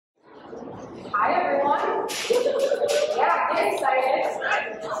Hi everyone. Yeah, get excited.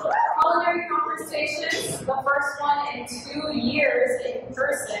 Culinary Conversations, the first one in 2 years in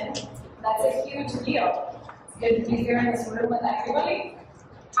person. That's a huge deal. It's good to be here in this room with everybody.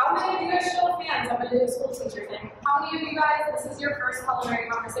 How many of you guys show of hands? I'm going to do a school teacher thing. How many of you guys, this is your first Culinary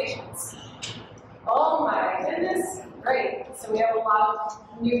Conversations? Oh my goodness. Great. So we have a lot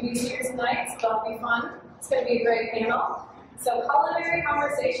of newbies here tonight, so that'll be fun. It's going to be a great panel. So Culinary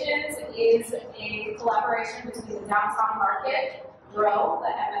Conversations is a collaboration between the Downtown Market, GROW, the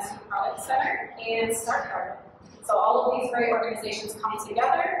MSU Product Center, and Start Garden. So all of these great organizations come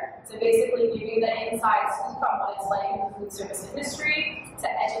together to basically give you the inside scoop on what it's like in the food service industry, to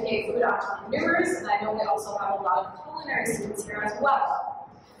educate food entrepreneurs, and I know we also have a lot of culinary students here as well.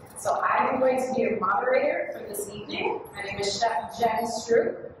 So I'm going to be your moderator for this evening. My name is Chef Jen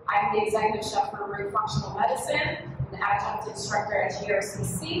Stroop. I'm the executive chef for Root Functional Medicine, an adjunct instructor at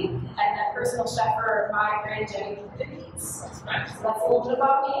GRCC, and the personal chef for my brand, Jenny Cookies. So that's a little bit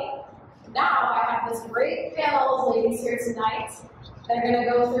about me. Now I have this great panel of ladies here tonight. They're going to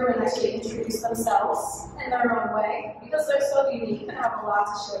go through and actually introduce themselves in their own way, because they're so unique and have a lot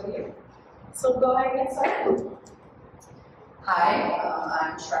to show you. So go ahead and get started. Hi,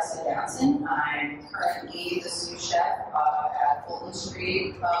 I'm Tressa Johnson. I'm currently the sous chef at Fulton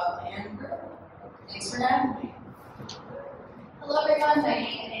Street Pub and Grill. Thanks for having me. Hello everyone, my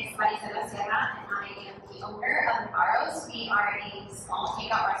name is Marisela Sierra and I am the owner of Navarro's. We are a small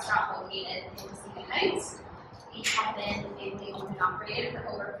takeout restaurant located in Muskegon Heights. We have been family owned and operated for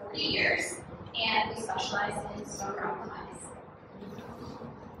over 40 years and we specialize in store-ground tamales.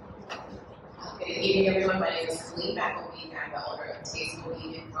 Good evening, everyone. My name is Kalene. I'm the owner of Tastefull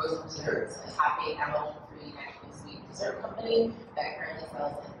and Frozen Desserts, a topping allergen-free, naturally sweet dessert company that currently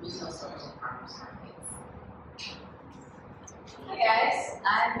sells in retail stores and farmers markets. Hi guys,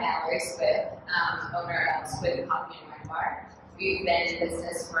 I'm Mallory Swift, owner of Swift Coffee and Wine Bar. We've been in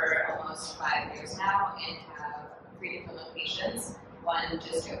business for almost 5 years now and have 3 different locations. One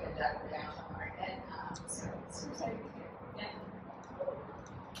just opened up for Downtown Market, so super excited to be here.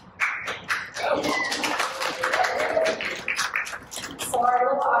 So our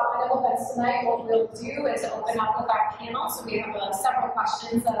little outline of events tonight, what we'll do is open up with our panel. So we have several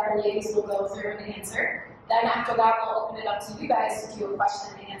questions that our ladies will go through and answer. Then after that, we'll open it up to you guys to do a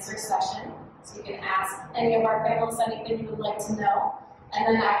question and answer session. So you can ask any of our panelists anything you would like to know. And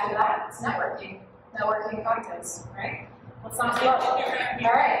then after that, it's networking cocktails, right? Let's not do it.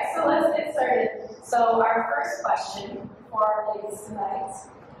 All right, so let's get started. So our first question for our ladies tonight.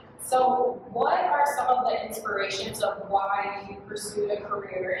 So what are some of the inspirations of why you pursued a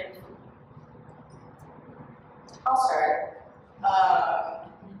career in food? I'll start.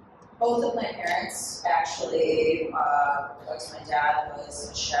 Both of my parents actually, my dad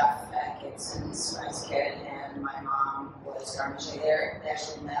was a chef at Gibson's when I was a kid, and my mom was garnicher there. They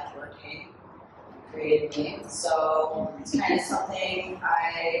actually met working, created me. So it's kind of something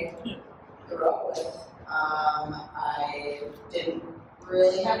I grew up with. I didn't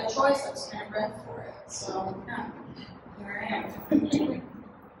really have a choice. I was kind of bred for it. So yeah, here I am.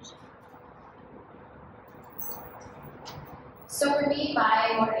 So for me,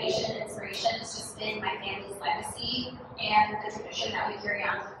 my motivation and inspiration has just been my family's legacy and the tradition that we carry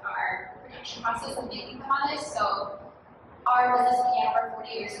on with our production process of making tamales. So our business began over 40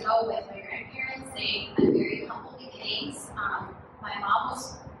 years ago with my grandparents. They had very humble beginnings. My mom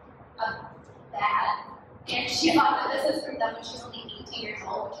was a dad, and she bought the business from them when she was only 18 years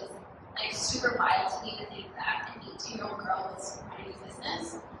old, which is like super wild to me to think that an 18-year-old girl was running a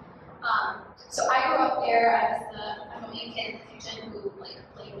business. So I grew up there. I'm the only kid in the kitchen who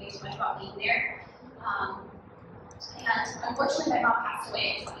played way too much about being there. And unfortunately, my mom passed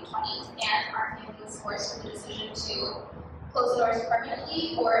away in 2020, and our family was forced with the decision to close the doors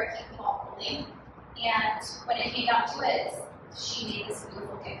permanently or keep them all rolling. And when it came down to it, she made this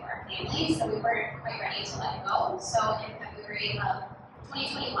beautiful gift for our family, so we weren't quite ready to let it go. So in February of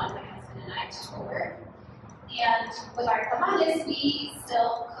 2021, my husband and I took over. And with our tamales, we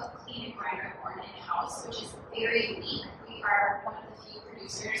still cook, clean, and grind our corn in-house, which is very unique. We are one of the few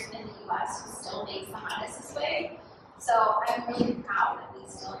producers in the U.S. who still makes tamales this way. So I'm really proud that we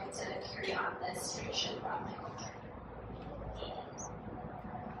still get to carry on this tradition from my culture.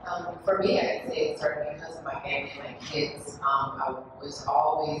 For me, I'd say it started because of my family and my kids. I was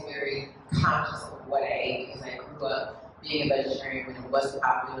always very conscious of what I ate because I grew up being a vegetarian when it wasn't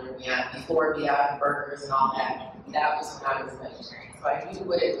popular before Beyond Burgers and all that. That was when I was a vegetarian. So I knew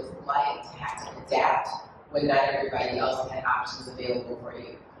what it was like to have to adapt when not everybody else had options available for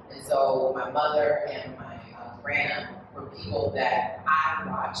you. And so my mother and my grandma were people that I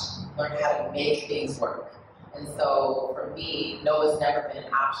watched learn how to make things work. And so for me, no has never been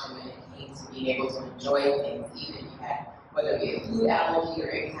an option when it came to being able to enjoy things, even if you had, whether it be a food allergy or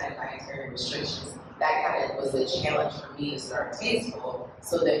any kind of dietary restrictions. That kind of was a challenge for me to start Tastefull,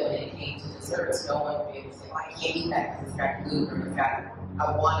 so that when it came to desserts, no one would be able to say, well, I can't eat that because it's got gluten or it's got,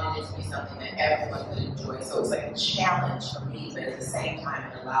 I wanted it to be something that everyone could enjoy. So it was like a challenge for me, but at the same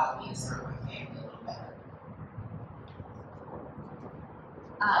time, it allowed me to serve my family a little better.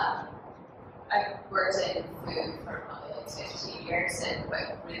 I've worked in food for probably like 15 years, and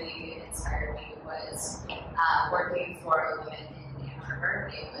what really inspired me was working for a woman in Navarro. Her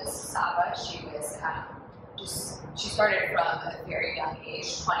name was Saba. She was she started from a very young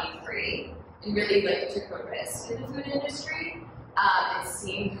age, 23, and really like took a risk in the food industry. And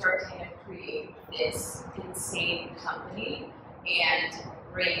seeing her kind of create this insane company and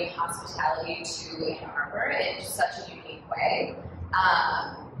bring hospitality to Ann Arbor in such a unique way.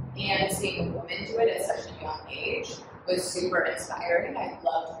 And seeing a woman do it at such a young age was super inspiring. I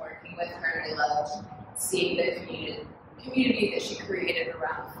loved working with her, and I loved seeing the community that she created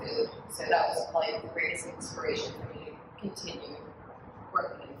around food. So that was probably the greatest inspiration for me to continue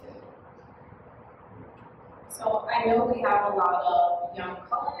working in food. So I know we have a lot of young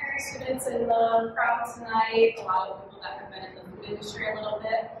culinary students in the crowd tonight, a lot of people that have been in the food industry a little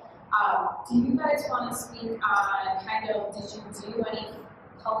bit. Do you guys want to speak on kind of, did you do any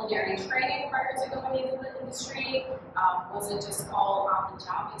culinary training prior to going into the industry? Was it just all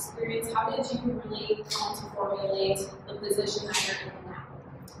on-the-job experience? How did you really come to formulate the position that you're in now?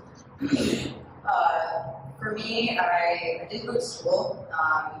 For me, I did go to school.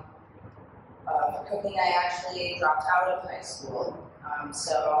 For cooking, I actually dropped out of high school.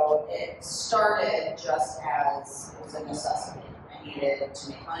 So it started just as it was a necessity. I needed to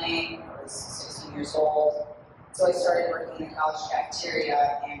make money. I was 16 years old. So I started working in the college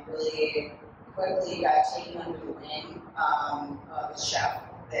cafeteria and really quickly got taken under the wing of the chef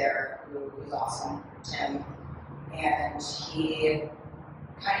there, who was awesome, Tim. And he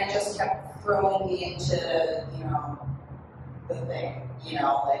kind of just kept throwing me into, the thing.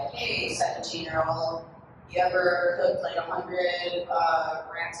 Like, hey, 17-year-old, you ever cooked like 100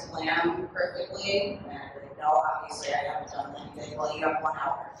 racks of lamb perfectly? And I'd be like, no, obviously I haven't done anything. Well, you have 1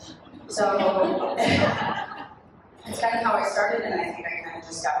 hour. So it's kind of how I started, and I think I kind of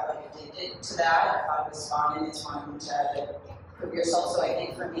just got like addicted to that. I thought it was fun, and it's fun to prove yourself. So I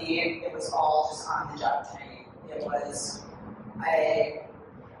think for me, it was all just on-the-job training. It was,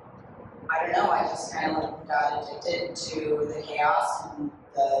 I don't know, I just kind of like got addicted to the chaos and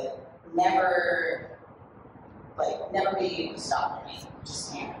the never be able to stop learning.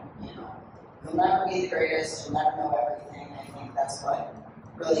 Just can't, You'll never be the greatest, you'll never know everything. I think that's what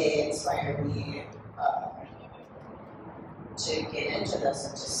really inspired me to get into this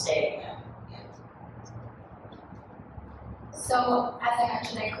and to stay in it. So, as I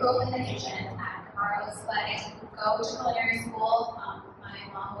mentioned, I grew up in the kitchen at Navarro, but I didn't go to culinary school.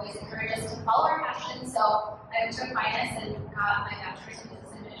 My mom always encouraged us to follow our passion, so I took finance and got my bachelor's in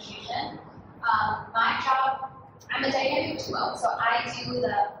business administration. My job, I'm a dynamic duo, so I do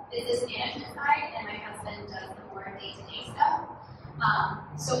the business management side, and my husband does the more day-to-day stuff.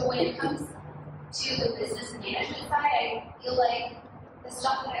 So when it comes to the business management side, I feel like the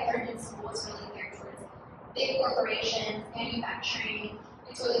stuff that I learned in school is really geared towards big corporations, manufacturing.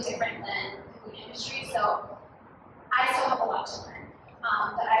 It's really different than the food industry, so I still have a lot to learn.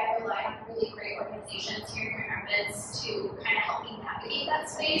 But I rely on really great organizations here in Grand Rapids to kind of help me navigate that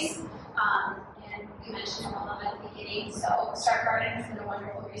space. And you mentioned some of them at the beginning, so Start Garden has been a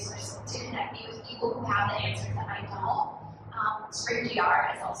wonderful resource to connect me with people who have the answers that I don't. Spring GR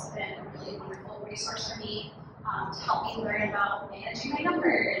has also been a really wonderful resource for me to help me learn about managing my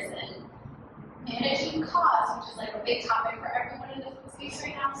numbers and managing costs, which is like a big topic for everyone in the food space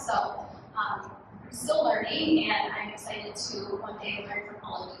right now. So I'm still learning, and I'm excited to one day learn from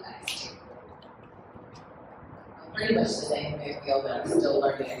all of you guys too. Pretty much the same way I feel that I'm still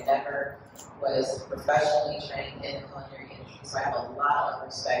learning. I never was professionally trained in the culinary industry, so I have a lot of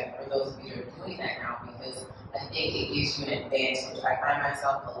respect for those of you that are doing that now, because I think it gives you an advantage. I find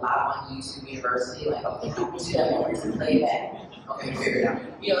myself a lot on YouTube University, like, okay, how do that more to play that? Okay, figure it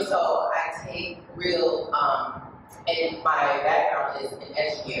out. So I take real, and my background is an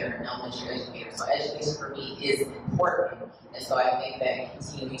educator, an elementary educator, so education for me is important. And so I think that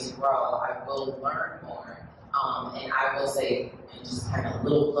continuing to grow, I will learn more. And I will say, and just kind of a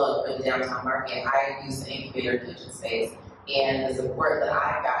little plug for the downtown market, I use the incubator kitchen space, and the support that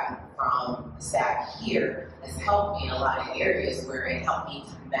I've gotten from the staff here has helped me in a lot of areas where it helped me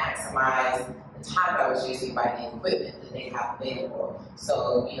to maximize the the time I was using by the equipment that they have available.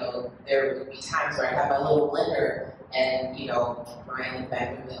 So, there would be times where I have my little blender and, Brian and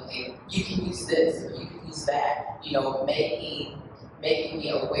back would be like, okay, you can use this or you can use that, making me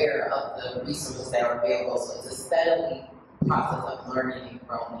aware of the resources that are available. So it's a steadily process of learning and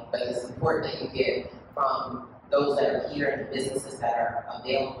growing, but it's important that you get from those that are here and the businesses that are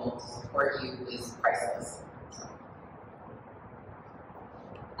available to support you is priceless.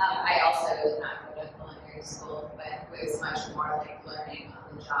 I also did not go to culinary school, but it was much more like learning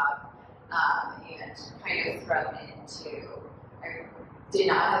on the job and kind of thrown into. I did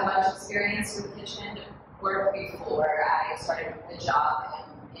not have much experience with kitchen work before I started the job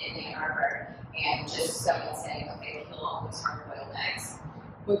in Ann Arbor, and just someone saying, okay, kill all those hard-boiled eggs,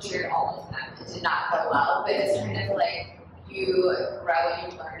 butchered all of them. It did not go well, but it's kind of like you grow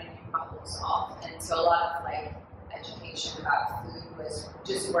and you learn and you problem solve. And so a lot of like education about food was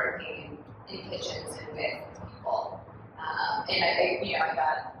just working in kitchens and with people. And I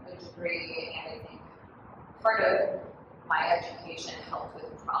got a degree, and I think part of my education helped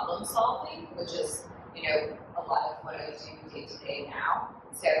with problem solving, which is, a lot of what I do day to day now.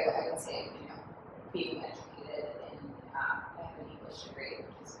 So I would say, being educated in, I have an English degree,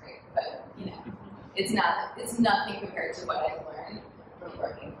 which is great, but, it's nothing compared to what I've learned from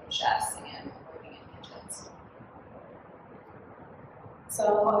working with chefs and working in kitchens.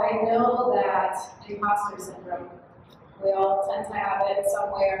 So I know that imposter syndrome, we all tend to have it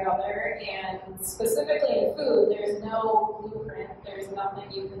some way or another, and specifically in food, there's no blueprint, there's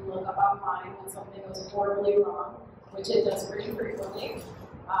nothing you can look up online when something goes horribly wrong, which it does pretty frequently.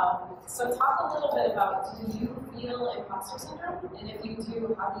 So talk a little bit about, do you feel imposter syndrome? And if you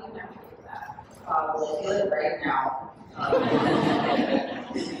do, how do you navigate that? Well, I feel it right now,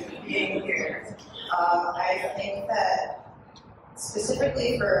 being here. I think that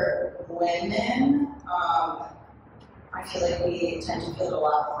specifically for women, I feel like we tend to feel it a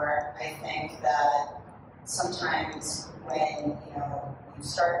lot more. I think that sometimes when you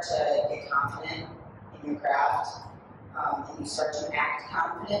start to get confident in your craft and you start to act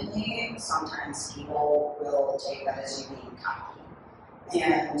confidently, sometimes people will take that as you being cocky.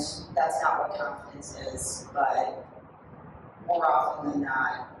 And that's not what confidence is, but more often than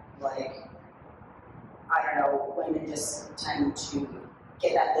not, women just tend to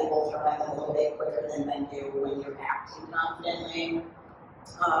get that label thrown at them a little bit quicker than men do when you're acting confidently.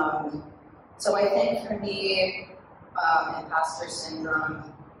 So I think for me, imposter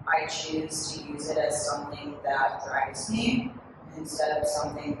syndrome, I choose to use it as something that drives me instead of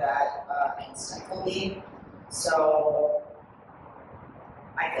something that can stifle me. So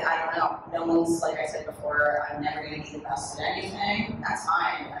I don't know. No one's, like I said before, I'm never going to be the best at anything. That's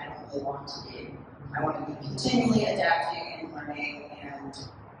fine. I don't really want to be. I want to be continually adapting and learning and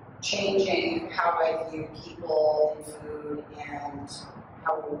changing how I view people and food and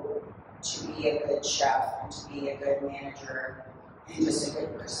how to be a good chef and to be a good manager and just a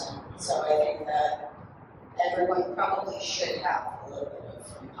good person. So I think that everyone probably should have a little bit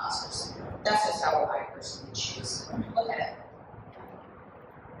of imposter syndrome. That's just how I personally choose to look at it.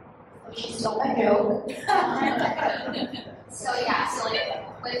 She stole my joke. So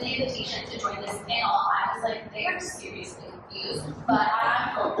with the invitation to join this panel, I was like, they are seriously confused, but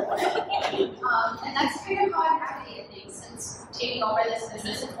and that's kind of how I've navigated things since taking over this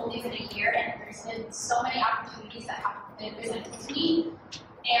business. It's only been a year, and there's been so many opportunities that have been presented to me.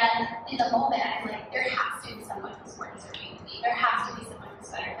 And in the moment, I'm like, there has to be someone who's more deserving to me. There has to be someone who's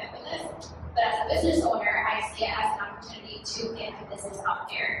better fit for this. But as a business owner, I see it as an opportunity to get my business out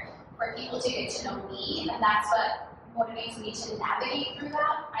there, for people to get to know me, and that's what motivates me to navigate through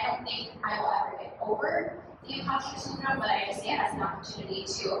that. I don't think I will ever get over the imposter syndrome, but I just see it as an opportunity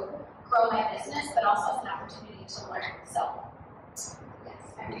to grow my business, but also as an opportunity to learn. So,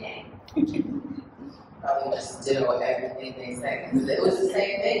 yes, every day. Probably just ditto everything they say, because it was the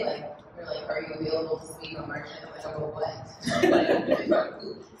same thing. They're like, are you available to speak on merchant? I'm like, oh, what?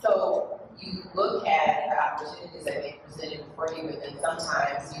 So you look at the opportunities that they presented for you, and then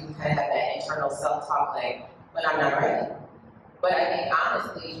sometimes you kind of have that internal self-talk, but I'm not ready. But I think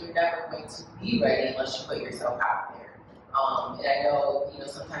honestly, you're never going to be ready unless you put yourself out there. And I know,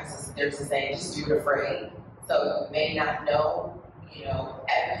 sometimes there's a saying, just do it afraid. So you may not know,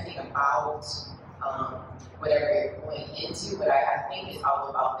 everything about whatever you're going into, but I think it's all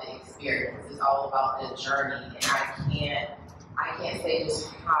about the experience. It's all about the journey, and I can't say just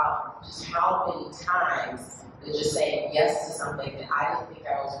how many times that just saying yes to something that I didn't think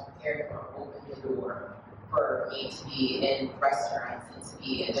I was prepared for opened the door for me to be in restaurants and to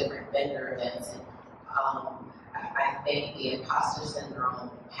be in different vendor events. And I think the imposter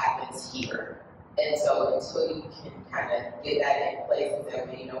syndrome happens here. And so until you can kind of get that in place and say,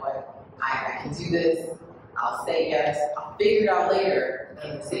 okay, you know what, I can do this, I'll say yes, I'll figure it out later, I'm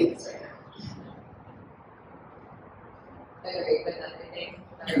going to say this right now. Agree with everything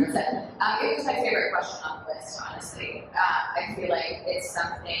 100%. It was my favorite question on the list, honestly. I feel like it's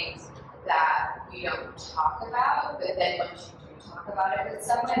something that we don't talk about, but then once you do talk about it with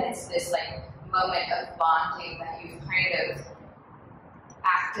someone, it's this like moment of bonding that you've kind of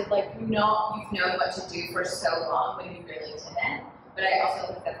acted like you've known what to do for so long when you really didn't. But I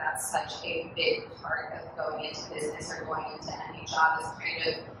also think that that's such a big part of going into business or going into any job is kind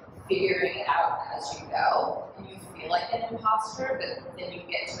of figuring it out as you go. And you feel like an imposter, but then you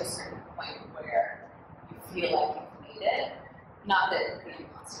get to a certain point where you feel like you've made it. Not that the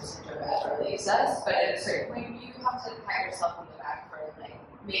imposter syndrome ever leaves us, but at a certain point you have to pat yourself on the back for like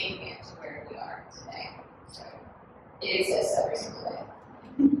making it to where we are today. So it exists every single day.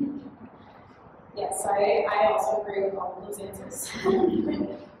 Yes, I also agree with all of those answers.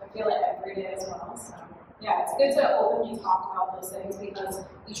 I feel it every day as well. So yeah, it's good to openly talk about those things because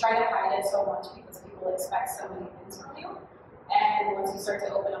you try to hide it so much because people expect so many things from you. And once you start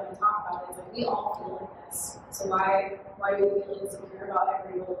to open up and talk about it, it's like we all feel like this. So why do we feel insecure about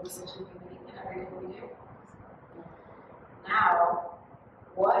every little decision we make and everything we do? Now,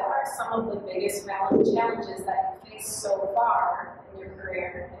 what are some of the biggest challenges that you faced so far in your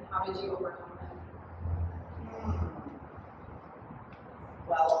career, and how did you overcome them?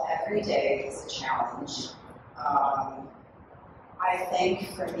 Well, every day is a challenge. I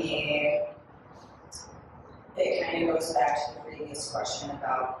think for me, it kind of goes back to the previous question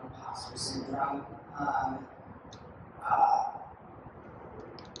about imposter syndrome. I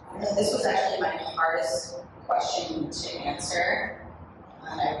know this was actually my hardest question to answer.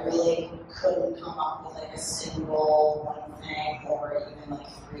 And I really couldn't come up with like a single one thing or even like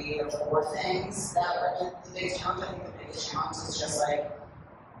 3 or 4 things that were the biggest challenge. I think the biggest challenge is just like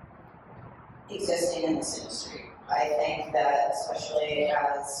existing in this industry. I think that especially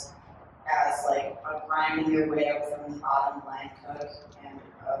as like a grinding your way up from the bottom line cook and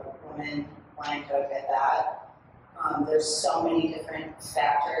a woman line cook at that, there's so many different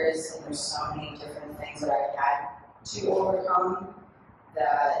factors and there's so many different things that I've had to overcome.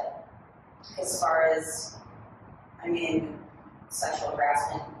 That as far as, I mean, sexual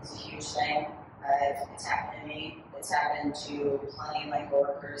harassment is a huge thing. It's happened to me. It's happened to plenty of my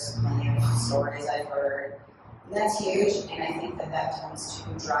coworkers, plenty of stories I've heard. And that's huge, and I think that tends to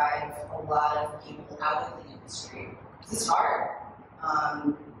drive a lot of people out of the industry. It's hard.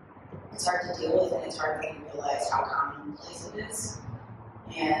 It's hard to deal with, and it's hard to realize how commonplace it is.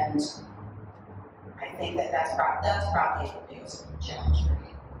 And I think that's probably the biggest challenge for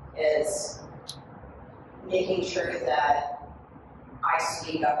me, is making sure that I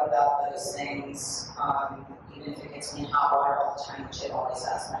speak up about those things, even if it gets me in hot water all the time, which it always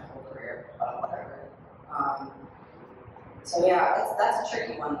has my whole career, whatever. So yeah, that's a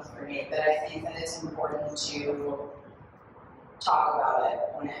tricky one for me, but I think that it's important to talk about it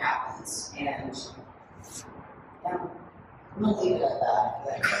when it happens, and yeah, I'm gonna leave it at that.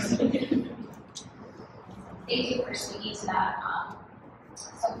 Thank you for speaking to that.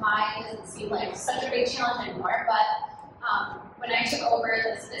 So mine doesn't seem like such a big challenge anymore, but when I took over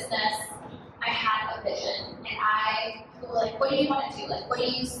this business, I had a vision, and people were like, what do you want to do? Like, what do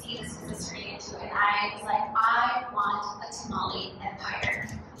you see this business turning into? And I was like, I want a tamale empire.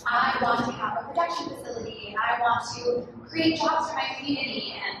 I want to have a production facility, and I want to create jobs for my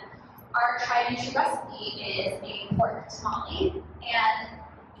community. And our tried and true recipe is a pork tamale, and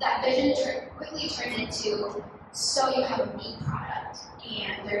that vision quickly turned into, so you have a meat product,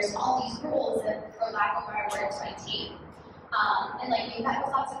 and there's all these rules, and for lack of a better word, red tape. And like you met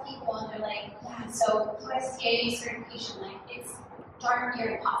with lots of people, and they're like, yeah, so USDA certification, like it's darn near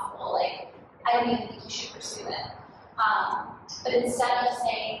impossible. Like I don't even think you should pursue it. But instead of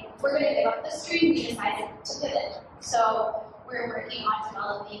saying we're going to give up this dream, we decided to pivot. So we're working on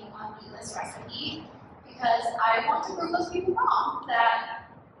developing a meatless recipe because I want to prove those people wrong that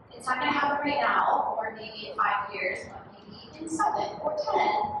it's not going to happen right now, or maybe in 5 years, but maybe in 7 or 10,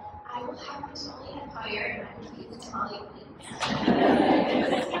 I will have my tamale empire and I will be the tamale queen.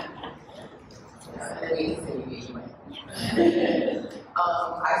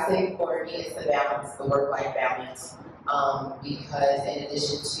 I say for me it's the balance, the work-life balance, because in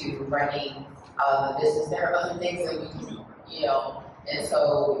addition to running the business, there are other things that we do, and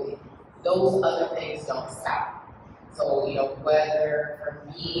so those other things don't stop. So, whether for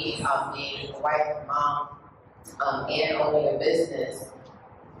me, being a wife and mom, and owning a business,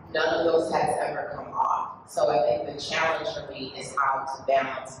 none of those hats ever come off. So I think the challenge for me is how to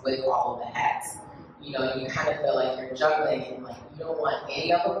balance with all of the hats. you know, you kind of feel like you're juggling and like you don't want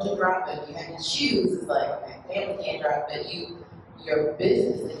any of them to drop, but you have to choose. It's like, okay, family can't drop, but your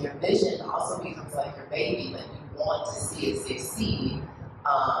business and your vision also becomes like your baby. Like you want to see it succeed,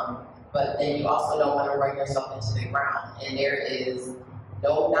 but then you also don't want to run yourself into the ground. And there is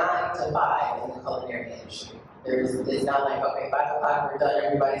no 9 to 5 in the culinary industry. It's not like, okay, 5 o'clock, we're done,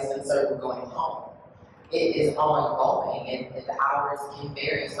 everybody's been served, we're going home. It is ongoing, and the hours can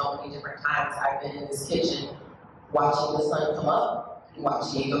vary so many different times. I've been in this kitchen watching the sun come up and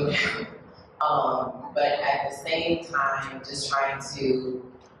watching it go down. But at the same time, just trying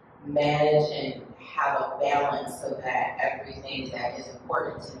to manage and have a balance so that everything that is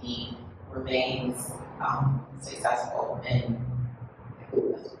important to me remains successful. And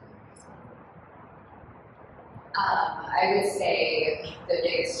I would say the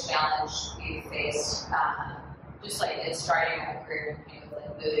biggest challenge we faced, just like in starting our career and kind of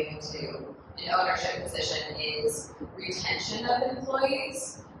like moving into an ownership position, is retention of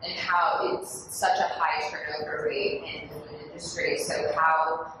employees and how it's such a high turnover rate in the food industry. So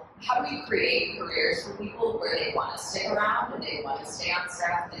how do we create careers for people where they want to stick around and they want to stay on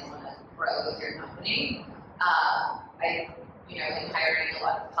staff and they want to grow with your company? In hiring a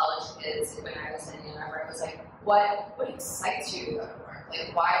lot of college kids when I was in Navarro, I was like, what excites you to go to work?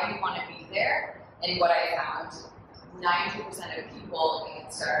 Like, why do you want to be there? And what I found, 90% of people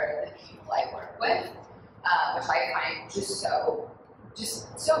answer the people I work with, which I find just so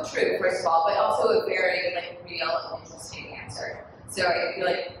true, first of all, but also a very real and interesting answer. So I feel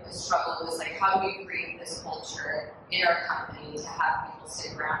like the struggle was like, how do we create this culture in our company to have people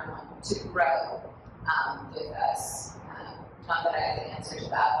stick around and want to grow with us? Not that I have the answer to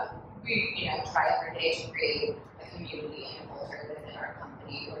that, but we try every day to create a community and a culture within our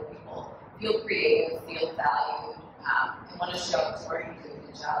company where people feel creative, feel valued, and want to show up to work and do a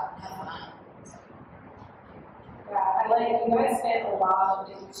good job and have fun. Yeah, you guys hit a lot of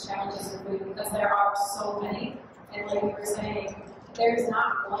different challenges with food because there are so many. And like we were saying, there's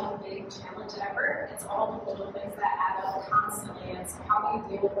not one big challenge ever. It's all the little things that add up constantly. And it's how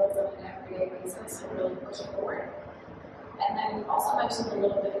we deal with those on an everyday basis and really push it forward. And then we also mentioned a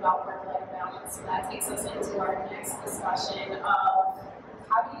little bit about work-life balance. So that takes us into our next discussion of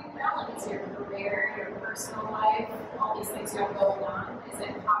how do you balance your career, your personal life, all these things you have going on. Is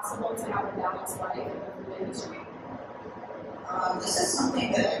it possible to have a balanced life in the food industry? This is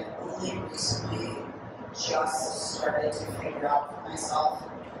something that I've only recently just started to figure out for myself.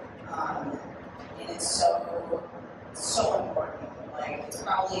 And it's so important. Like, it's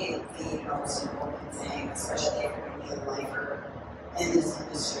probably the most important thing, especially if you're going to be a lifer in this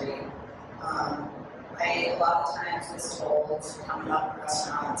industry. I a lot of times was told coming up in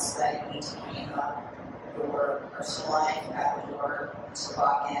restaurants that you need to hang up your personal life at the door to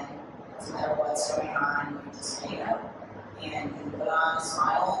clock in. Doesn't matter what's going on, you just hang up and you put on a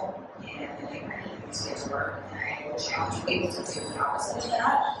smile and then you just get to work. And I would challenge people to do the opposite of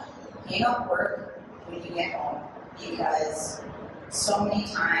that. Hang up work when you get home, because so many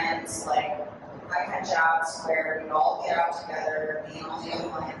times, I've had jobs where we'd all get out together, me and all the other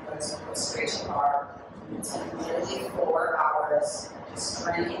line folks would go straight to the bar, and spend literally 4 hours just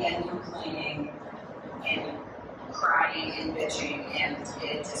drinking and complaining and crying and bitching, and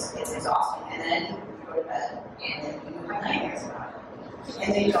it's exhausting. And then you go to bed, and then you have nightmares about it.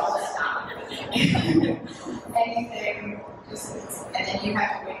 And then you don't stop. Anything, and then you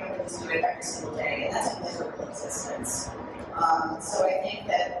have to wake up and just do it every single day, and that's a miserable existence. So I think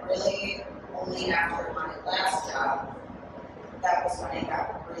that really only after my last job, that was when it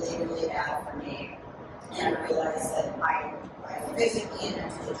got really, really bad for me. And I realized that I physically and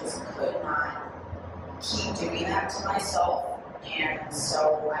mentally just could not keep doing that to myself. And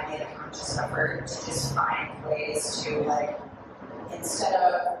so I made a conscious effort to just find ways to, instead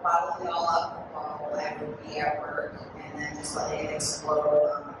of bottling it all up while I would be at work and then just letting it explode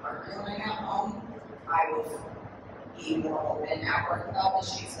on my partner when I got home, I would be more open at work about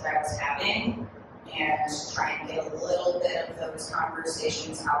issues that I was having and try and get a little bit of those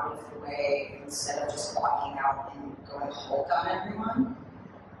conversations out of the way instead of just walking out and going Hulk on everyone.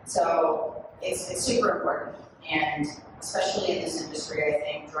 So it's super important, and especially in this industry, I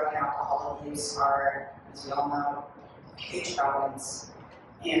think drug and alcohol abuse are, as we all know, huge problems,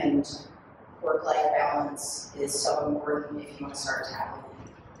 and work-life balance is so important if you want to start tackling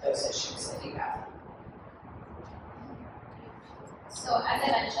those issues that you have. So as I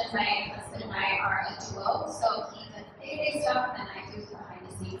mentioned, my husband and I are a duo, so he does day-to-day stuff and I do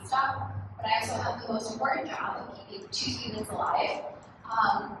behind-the-scenes stuff, but I also have the most important job of keeping 2 students alive.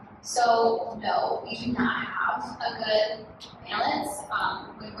 So no, we do not have a good balance.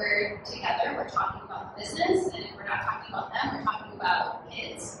 When we're together, we're talking about the business, and if we're not talking about them, we're talking about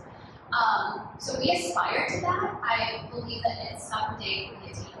kids. So we aspire to that. I believe that it's someday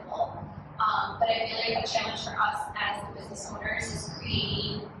really attainable. But I feel like a challenge for us as the business owners is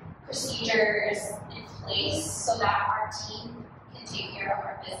creating procedures in place so that our team can take care of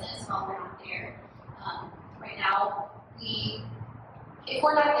our business while we're not there. Right now, if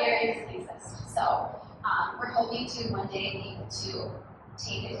we're not there, it doesn't exist. So we're hoping to one day be able to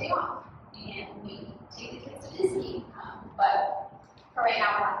take a day off and maybe take the kids to Disney. But for right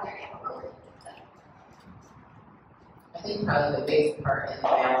now, we're not there yet. We're working with them. I think probably the biggest part in the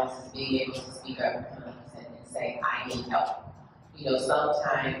balance is being able to speak up and say, I need help. You know,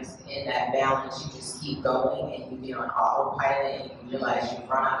 sometimes in that balance, you just keep going and you get on autopilot and you realize you've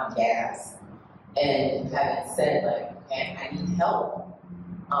run out of gas. And you haven't said, like, okay, I need help.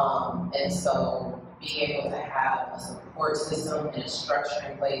 And so being able to have a support system and a structure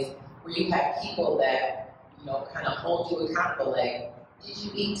in place where you have people that, you know, kind of hold you accountable, like, did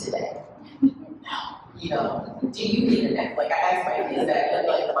you eat today? You know, do you need a nap? Like, I ask my kids that,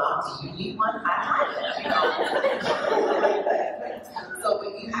 like, Mom, do you need one? I haven't, you know. So,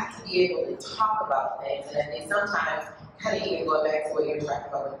 but you have to be able to talk about things. And I think sometimes, kind of even going back to what you were talking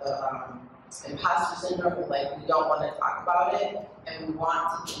about with the imposter syndrome, like, we don't want to talk about it, and we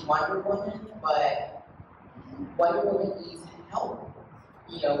want to be Wonder Woman, but Wonder Woman needs help.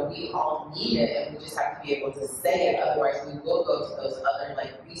 You know, we all need it, and we just have to be able to say it. Otherwise, we will go to those other,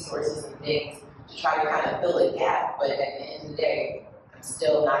 like, resources and things to try to kind of fill a gap, but at the end of the day, I'm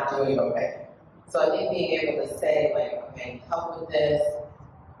still not doing okay. So I think being able to say, like, okay, help with this,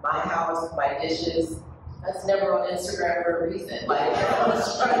 my house, my dishes, that's never on Instagram for a reason. Like,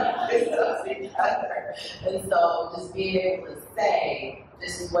 everyone's trying to put stuff together. And so just being able to say,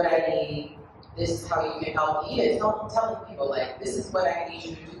 this is what I need, this is how you can help me. Even telling people, like, this is what I need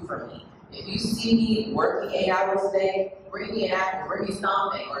you to do for me. If you see me working 8 hours a day, bring me an apple, bring me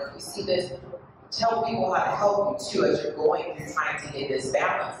something. Or if you see this, tell people how to help you too as you're going through trying to get this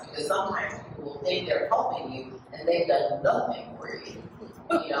balance. Because sometimes people will think they're helping you and they've done nothing for you.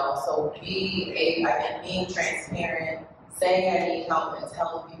 You know, so being transparent, saying I need help, and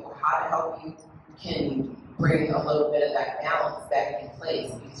telling people how to help you can bring a little bit of that balance back in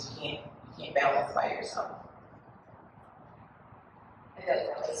place, because you can't balance by yourself. I feel like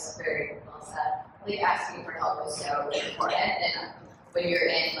that was very well said. Like, asking for help is so important, and when you're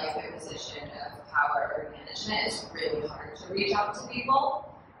in, like, a position of power or management, it's really hard to reach out to people.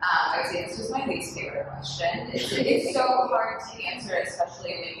 I would say this was my least favorite question. It's so hard to answer,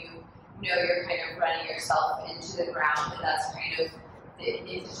 especially when you know you're kind of running yourself into the ground, and that's kind of the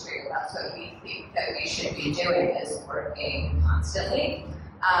industry. That's what we think that we should be doing, is working constantly.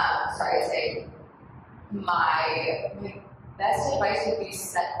 So I would say my best advice would be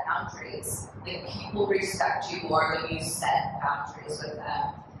set boundaries. Like, people respect you more when you set boundaries with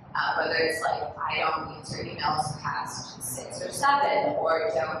them. Whether it's like, I don't answer emails past 6 or 7, or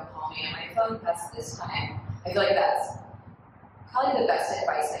don't call me on my phone past this time. I feel like that's probably the best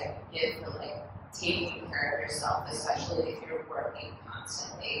advice I can give for, like, taking care of yourself, especially if you're working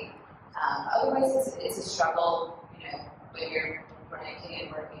constantly. Otherwise, it's a struggle, you know, when you're grinding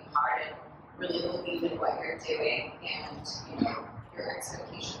and working hard and really believe in what you're doing, and, you know, your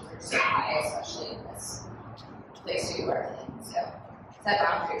expectations are so high, especially in this place you work in. So, set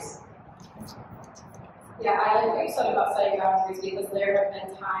boundaries. Yeah, I like what you said about setting boundaries, because there have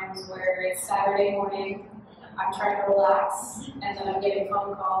been times where it's Saturday morning, I'm trying to relax, and then I'm getting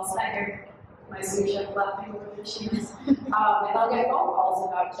phone calls. I hear my sous chef laughing over the shoes. And I'll get phone calls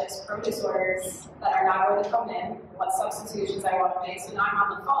about just produce orders that are not going to come in, what substitutions I want to make. So now I'm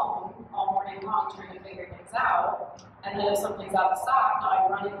on the phone all morning long trying to figure things out. And then if something's out of stock, now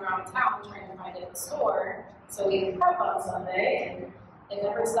I'm running around town trying to find it in the store so we can prep on Sunday, and it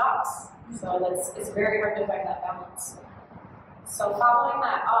never stops. So it's very hard to find that balance. So following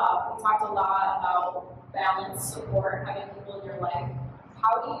that up, we talked a lot about balance, support, having people in your life.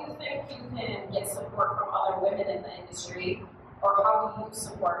 How do you think you can get support from other women in the industry, or how do you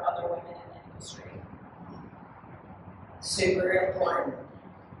support other women in the industry? Super important.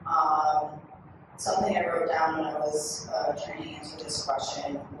 Something I wrote down when I was trying to answer this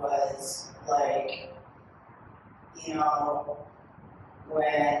question was, like, you know,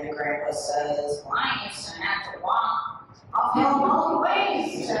 when the grandpa says, wine used to have to walk off a long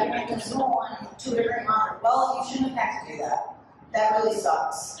ways to make this on 2 different models. Well, you shouldn't have had to do that. That really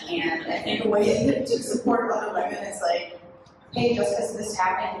sucks. And I think a way to support other women is like, hey, just because this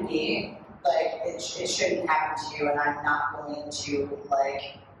happened to me, like, it shouldn't happen to you, and I'm not willing to,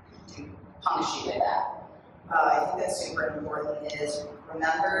 like, to punish you with that. I think that's super important is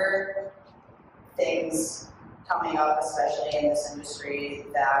remember things coming up, especially in this industry,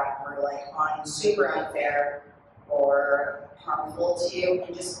 that were like super unfair or harmful to you,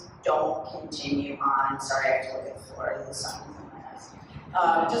 and just don't continue on. Sorry, I have to look at the floor. The sun is on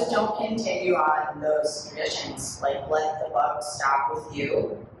my eyes. Just don't continue on those traditions. Like, let the buck stop with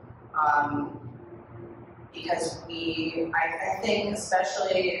you. Because I think,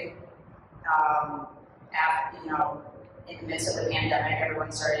 especially after, in the midst of the pandemic,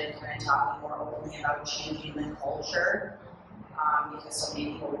 everyone started kind of talking more openly about changing the culture because so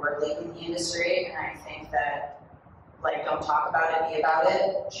many people were leaving the industry, and I think that, like, don't talk about it, be about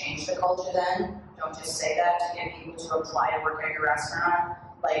it, change the culture then. Don't just say that to get people to apply to work at your restaurant.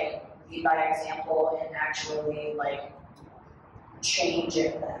 Like, lead by example and actually, like, change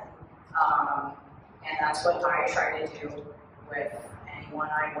it then. And that's what I try to do with anyone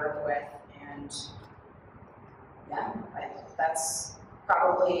I work with, and yeah, that's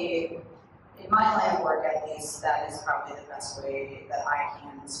probably, in my line of work at least, that is probably the best way that I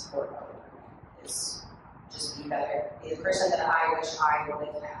can support other women, is just be better. Be the person that I wish I would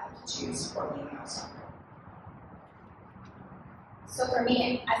have had to support me when I was younger. So for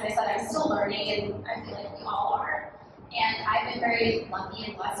me, as I said, I'm still learning, and I feel like we all are. And I've been very lucky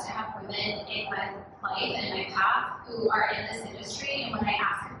and blessed to have women in my life and in my path who are in this industry, and when I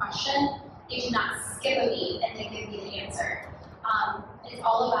ask a question, they do not skip a beat and they give me the answer. It's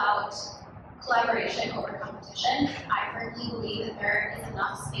all about collaboration over competition. I firmly believe that there is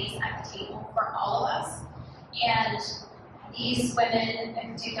enough space at the table for all of us. And these women,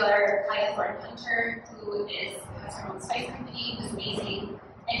 in particular, Kaya Thornton-Hunter, who has her own spice company, who's amazing,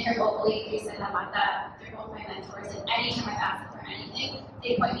 and here locally, Teresa and Amanda, they're both my mentors, and anytime I've asked them for anything,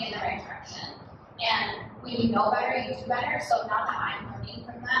 they point me in the right direction. And when you know better, you do better, so now that I'm learning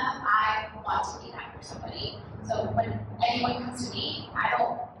from them, I want to be that for somebody. So when anyone comes to me, I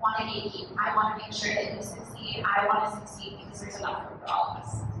don't want to gatekeep. I want to make sure that you succeed. I want to succeed because there's enough room for all of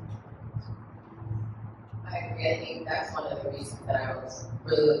us. I agree. I think that's one of the reasons that I was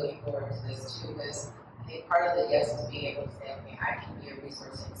really looking forward to this too, because I think part of the yes is being able to say, okay, I can be a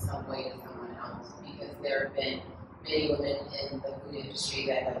resource in some way to someone else, because there have been many women in the food industry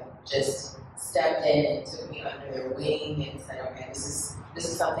that have just stepped in and took me under their wing and said, okay, this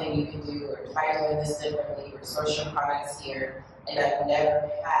is something you can do, or try doing this differently, or source your products here. And I've never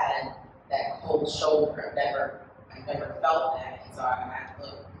had that cold shoulder. I've never felt that. And so I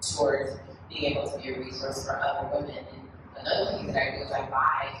look towards being able to be a resource for other women. And another thing that I do is I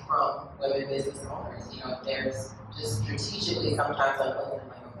buy from women business owners. There's just strategically sometimes I'm looking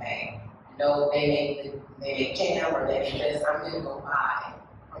like, okay, no, they make jam or they make this. I'm going to go buy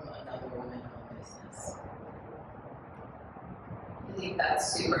from another woman-owned business. I think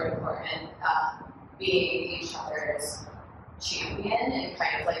that's super important, being each other's champion and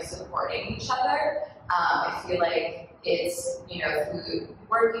kind of like supporting each other. I feel like it's, food,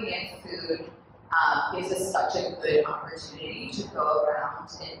 working in food gives us such a good opportunity to go around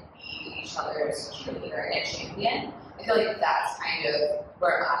and be each other's cheerleader and champion. I feel like that's kind of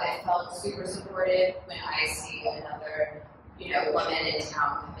where I felt super supported when I see another, woman in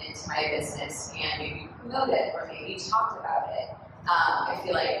town come into my business and maybe promote it or maybe talk about it. I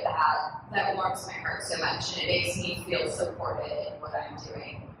feel like that warms my heart so much, and it makes me feel supported in what I'm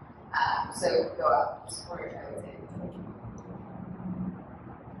doing. So go out, support each other.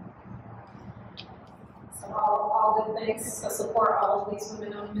 So all good things to support all of these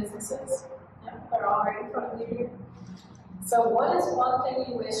women-owned businesses. Yep, they're all right in front of you here. So what is one thing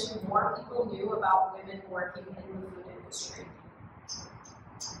you wish more people knew about women working in the food industry?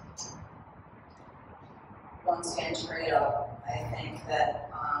 Once again, straight up, I think that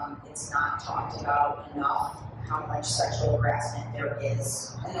it's not talked about enough how much sexual harassment there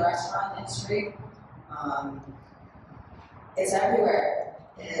is in the restaurant industry. It's everywhere.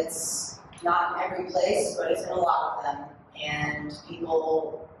 It's not in every place, but it's in a lot of them. And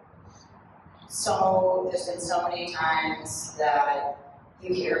people, there's been so many times that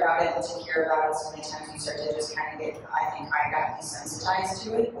you hear about it, and to hear about it so many times you start to just kind of get, I think I got desensitized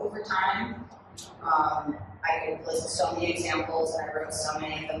to it over time. I could list so many examples, and I wrote so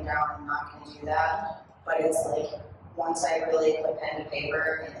many of them down. I'm not going to do that. But it's like, once I really put pen to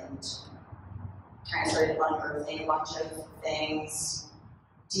paper and kind of started unearthing a bunch of things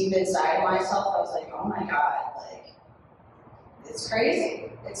deep inside of myself, I was like, oh my God, like, it's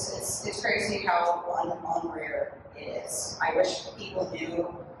crazy. It's crazy how unrare it is. I wish people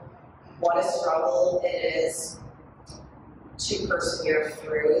knew what a struggle it is to persevere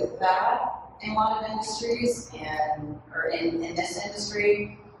through that in a lot of industries, or in this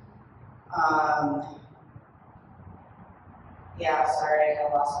industry. Yeah, sorry, I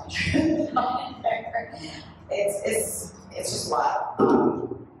lost my train of thought there. It's just a lot.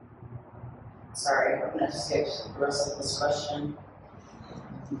 Sorry, I'm gonna skip the rest of this question.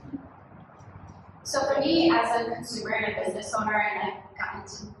 So for me, as a consumer and a business owner, and I've gotten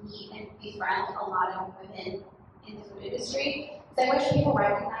to meet and befriend a lot of women in the food industry, I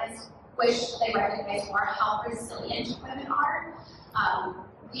wish they recognize more how resilient women are.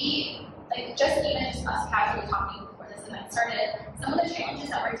 Just us casually talking before this event started, some of the challenges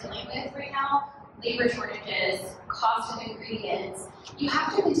that we're dealing with right now, labor shortages, cost of ingredients, you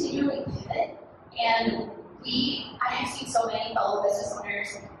have to continually pivot. And I have seen so many fellow business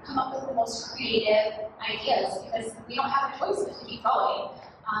owners come up with the most creative ideas because we don't have a choice but to keep going.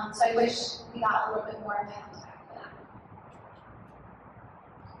 So I wish we got a little bit more impact for that.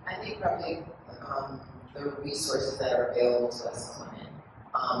 I think probably the resources that are available to us as women,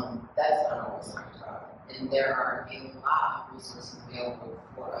 that's not always talked about. And there are a lot of resources available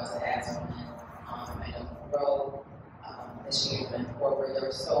for us as women. I know Grow this year has been forward. There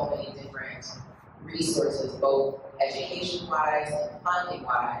are so many different resources, both education-wise and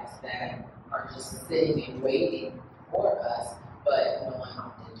funding-wise, that are just sitting and waiting for us, but no one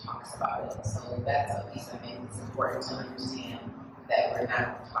often talks about it. So that's a piece I think it's important to understand that we're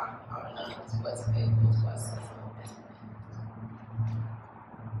not talking about enough is what's available to us as women.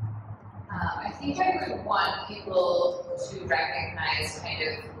 I think I would want people to recognize kind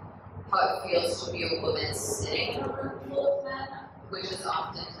of how it feels to be a woman sitting in a room full of men, which is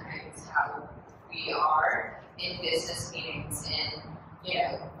oftentimes how we are in business meetings and,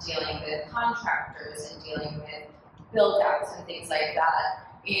 dealing with contractors and dealing with build-outs and things like that.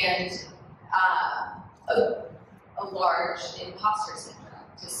 And a large imposter syndrome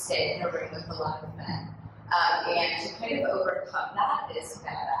to sit in a room with a lot of men. And to kind of overcome that is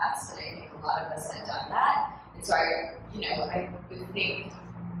badass, and I think a lot of us have done that. And so I would think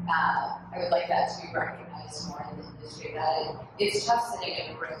I would like that to be recognized more in the industry, that it's tough sitting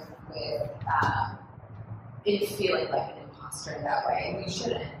in a room with it feeling like an imposter in that way, and we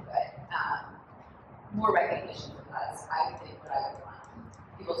shouldn't, but more recognition for that is, I think, what I would want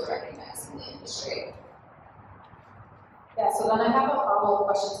people to recognize in the industry. Yeah, so then I have a follow-up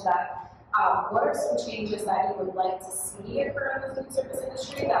question to that. What are some changes that you would like to see occur in the food service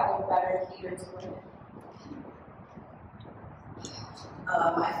industry that would better cater to women?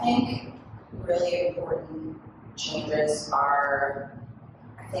 I think really important changes are,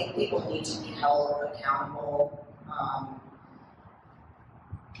 I think people need to be held accountable.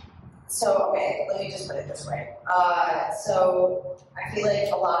 Okay, let me just put it this way. So I feel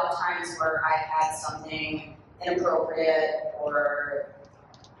like a lot of times where I had something inappropriate or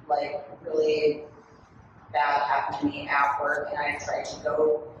like really bad happen to me at work, and I tried to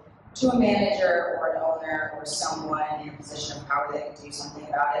go to a manager or an owner or someone in a position of power that can do something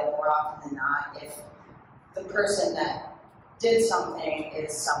about it, more often than not, if the person that did something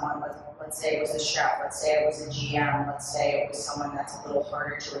is someone with, let's say it was a chef, let's say it was a GM, let's say it was someone that's a little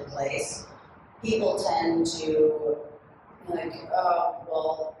harder to replace, people tend to be like, oh,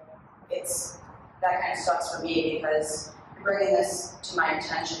 well, that kind of sucks for me because bringing this to my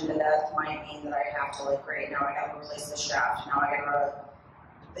attention, that might mean that I have to, like, great, now I gotta replace the chef, now I gotta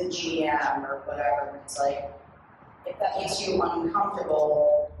the GM or whatever. And it's like, if that makes you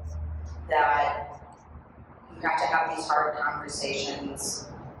uncomfortable, that you have to have these hard conversations,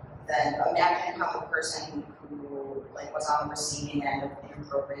 then imagine how the person who was on the receiving end of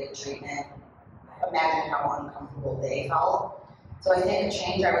inappropriate treatment, imagine how uncomfortable they felt. So I think a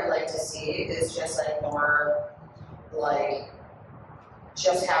change I would like to see is just more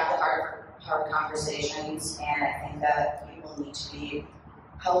just have the hard conversations, and I think that people need to be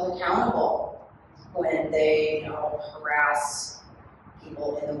held accountable when they, harass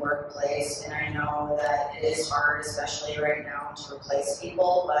people in the workplace. And I know that it is hard, especially right now, to replace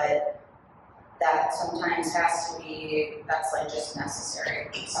people, but that sometimes has to be, that's just necessary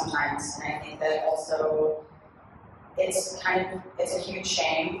sometimes. And I think that also it's a huge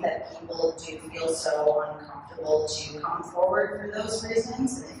shame that people do feel so uncomfortable to come forward for those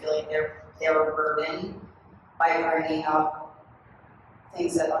reasons, and they feel like they're a burden by bringing up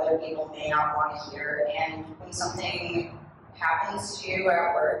things that other people may not want to hear. And when something happens to you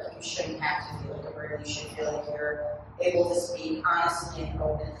at work, you shouldn't have to feel like a burden. You should feel like you're able to speak honestly and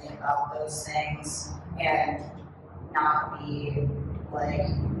openly about those things and not be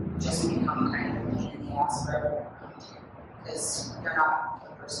just become kind of a pain in the ass for everyone around you, because you're not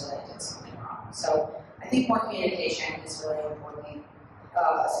the person that did something wrong. So I think more communication is really important,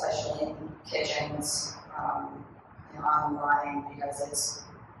 especially in kitchens, online, because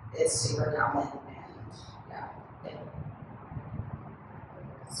it's super common, and yeah.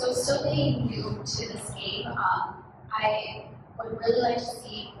 So still being new to this game, I would really like to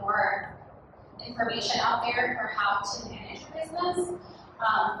see more information out there for how to manage your business.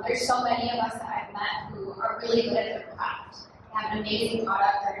 There's so many of us that I've met who are really good at their craft. They have an amazing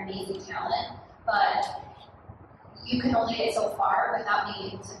product, they're an amazing talent, but you can only get so far without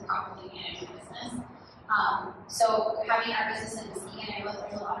being able to properly manage your business. So having our business in Muskegon, I know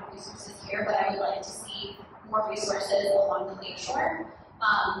there's a lot of resources here, but I would like to see more resources along the lakeshore,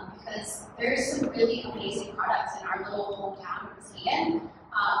 because there's some really amazing products in our little hometown of Muskegon,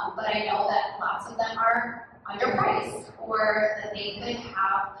 but I know that lots of them are underpriced, or that they could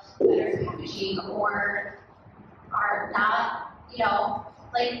have better packaging, or are not,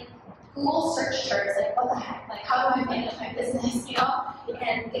 like Google search terms, like what the heck, like how do I manage my business,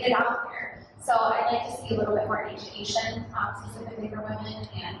 and get it out there. So I'd like to see a little bit more education, specifically for women,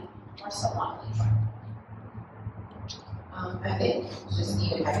 and more so on the lakeshore. I think just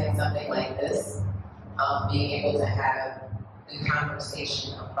even having something like this, being able to have the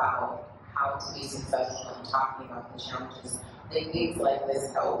conversation about how to be successful and talking about the challenges, I think things like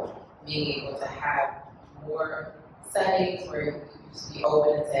this help. Being able to have more settings where you just be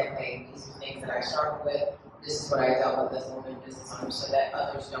open and say, okay, these are things that I struggle with, this is what I dealt with as a woman business owner, so that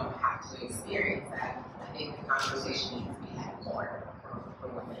others don't have to experience that. I think the conversation needs to be had more for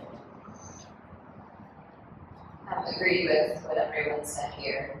women. I agree with what everyone said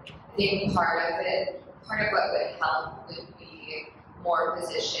here. I think part of what would help would be more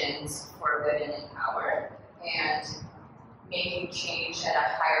positions for women in power, and making change at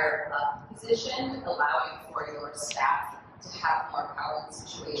a higher up position, allowing for your staff to have more power in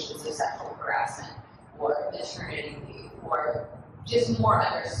situations of sexual harassment or maternity leave, or just more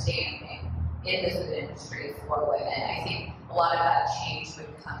understanding in the food industry for women. I think a lot of that change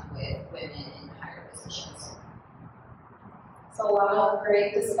would come with women in higher positions. So a lot of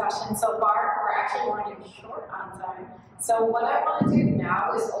great discussion so far. We're actually running short on time. So what I want to do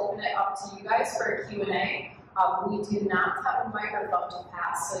now is open it up to you guys for a Q&A. We do not have a microphone to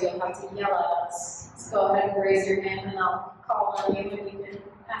pass, so you'll have to yell at us. So go ahead and raise your hand, and I'll call on you, and you can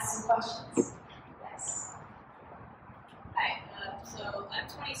ask some questions. Yes. Hi. So I'm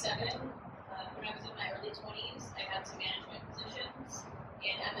 27. When I was in my early 20s, I had some management positions,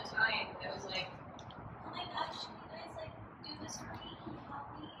 and at the time, I was like, "Oh my gosh, can you guys do this for me? Help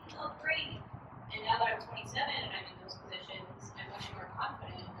me? Oh, great!" And now that I'm 27 and I'm in those positions, I'm much more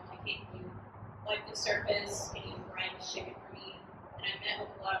confident. I'm like, "Hey, can you wipe the surface? Can you grind the chicken for me?" And I met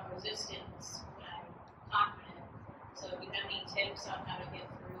with a lot of resistance when I'm confident. So, do you have any tips on how to get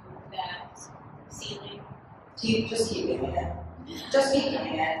through that ceiling? Just keep doing it. Just keep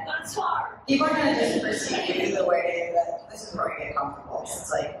doing it. That's hard. People are going to just perceive you the way that, this is where I get comfortable. It's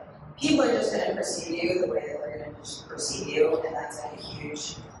like, people are just going to perceive you the way that they're going to just perceive you, and that's like a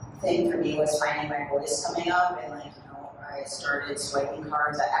huge thing for me, was finding my voice coming up, and I started swiping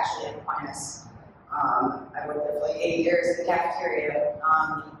cards. I actually at Aquinas. I worked there for 8 years in the cafeteria.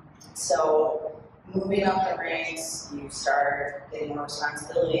 So moving up the ranks, you start getting more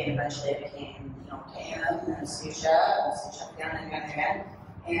responsibility, and eventually I became, KM and sous chef again and again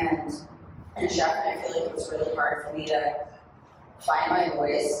and chef. And I feel like it was really hard for me to find my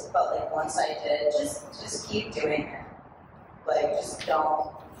voice, but once I did, just keep doing it. Just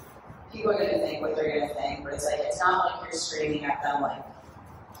don't. People are gonna think what they're gonna think, but it's not like you're screaming at them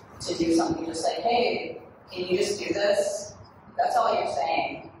to do something. Just hey, can you just do this? That's all you're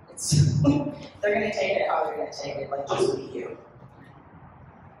saying. It's they're gonna take it how they're gonna take it. Just be you.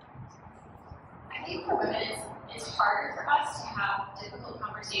 I think for women, it's harder for us to have difficult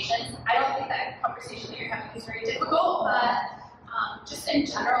conversations. I don't think that conversation that you're having is very difficult, but just in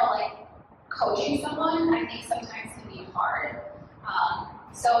general, coaching someone, I think sometimes can be hard.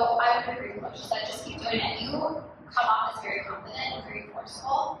 So I would agree with what you said. Just keep doing it. You come off as very confident and very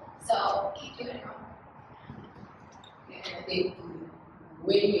forceful, so keep doing it. And I think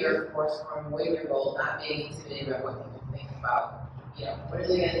when you're forceful and when you're bold, not being intimidated by what people think about, what are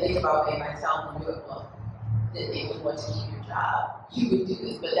they going to think about me if I tell them to do it? Well, that they would want to keep your job. You would do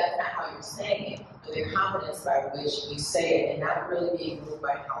this, but that's not how you're saying it. But the confidence by which you say it, and not really being moved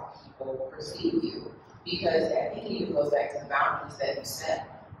by how people perceive you. Because I think it even goes back to the boundaries that you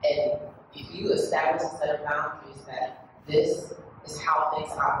set. And if you establish a set of boundaries that this is how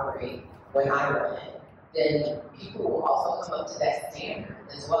things operate when I run it, then people will also come up to that standard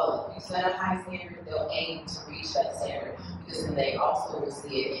as well. If you set a high standard, they'll aim to reach that standard, because then they also will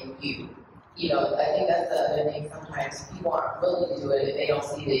see it in you. you know, I think that's the other thing. Sometimes people aren't willing to do it if they don't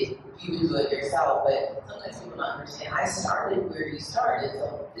see that you can do it yourself. But sometimes people don't understand. I started where you started,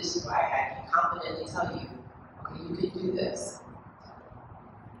 so this is why I can confidently tell you, okay, you can do this.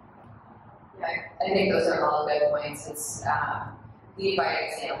 Yeah, I think those are all good points. It's lead by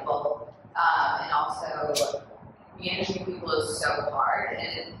example, and also managing people is so hard.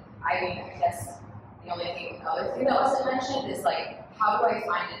 And I mean, I guess the other thing that wasn't mentioned is like, how do I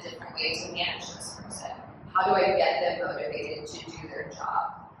find a different way to manage this person? How do I get them motivated to do their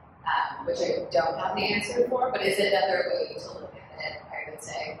job? Which I don't have the answer for, but is another way to look at it, I would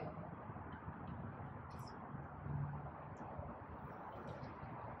say.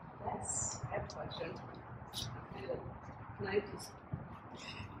 Yes, I have a question. Can I just...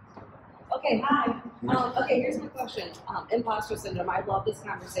 Okay, hi. Okay, here's my question. Imposter syndrome. I love this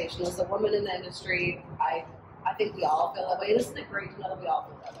conversation. As a woman in the industry, I think we all feel that way. Isn't it great to know that we all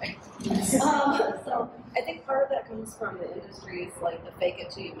feel that way? So I think part of that comes from the industry is like the fake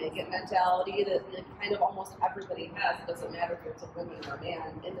it till you make it mentality that kind of almost everybody has. It doesn't matter if it's a woman or a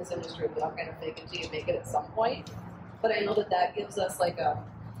man. In this industry, we all kind of fake it till you make it at some point. But I know that gives us like a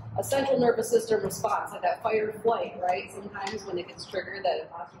central nervous system response, like that fight or flight, right? Sometimes when it gets triggered, that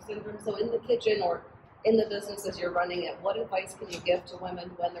imposter syndrome. So in the kitchen or in the business as you're running it, what advice can you give to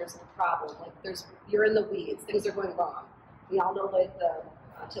women when there's a problem? Like you're in the weeds, things are going wrong. We all know like the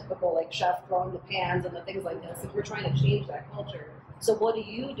typical like chef throwing the pans and the things like this, and we're trying to change that culture. So what do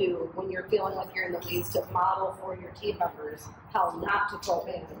you do when you're feeling like you're in the weeds to model for your team members how not to throw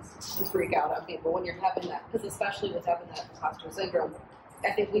pans and freak out on people when you're having that? Because especially with having that imposter syndrome,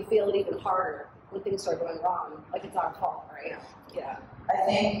 I think we feel it even harder when things start going wrong, like it's our fault, right? Yeah. I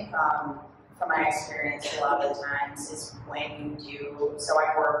think from my experience, a lot of the times is when you do, so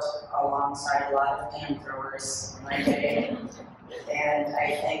I worked alongside a lot of pan throwers in my day, and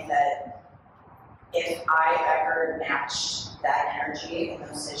I think that if I ever matched that energy in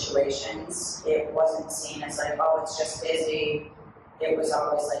those situations, it wasn't seen as like, oh, it's just busy. It was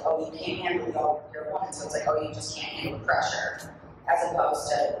always like, oh, you can't handle your woman, so it's like, oh, you just can't handle pressure. As opposed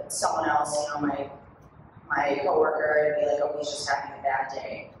to someone else, you know, my coworker would be like, oh, he's just having a bad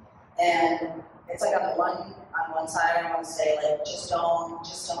day. And it's like on one side, I want to say like, just don't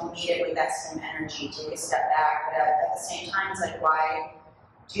meet it with that same energy. Take a step back. But at the same time, it's like, why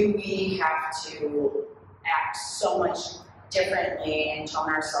do we have to act so much differently and tone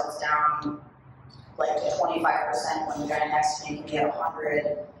ourselves down like to 25% when the guy next to me can be at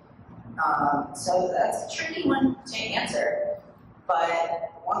 100? So that's a tricky one to answer.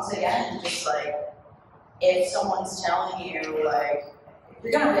 But once again, just like, if someone's telling you, like,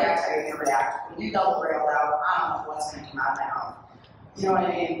 you're going to react how you're going to react. When you double rail out, I don't know what's going to come out of my mouth. You know what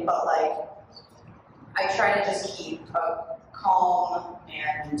I mean? But, like, I try to just keep a calm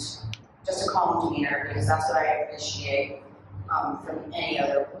and just a calm demeanor because that's what I appreciate from any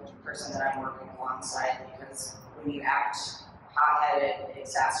other person that I'm working alongside, because when you act hot-headed, it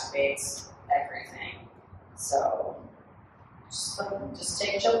exacerbates everything. So just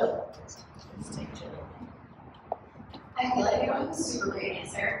take chill. I feel like I don't have a super great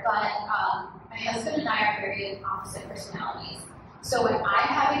answer, but my husband and I are very opposite personalities. So when I'm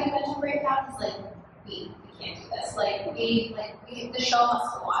having a mental breakdown, it's like, we can't do this. Like, the show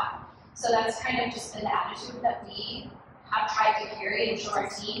must go on. So that's kind of just the attitude that we have tried to carry and show our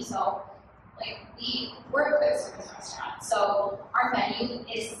team. So, like, we're a quick service restaurant. So our menu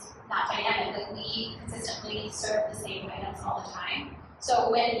is not dynamic. Like, we consistently serve the same items all the time.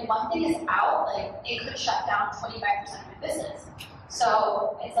 So when one thing is out, like, it could shut down 25% of my business.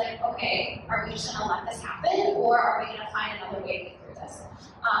 So it's like, okay, are we just gonna let this happen, or are we gonna find another way to get through this?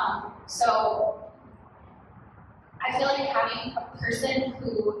 So I feel like having a person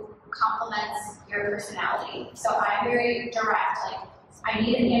who complements your personality. So I'm very direct, like, I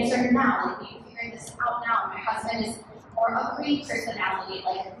need an answer now, like, we need to figure this out now. My husband is more of a Greek personality,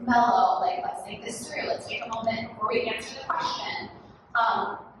 like mellow, like, let's think this through, let's take a moment before we answer the question.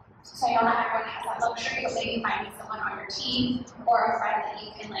 So I know not everyone has that luxury of maybe finding someone on your team or a friend that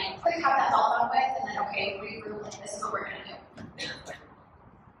you can like quick have that meltdown with, and then okay, regroup, like this is what we're gonna do.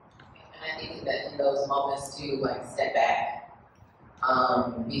 And I think that in those moments too, like step back,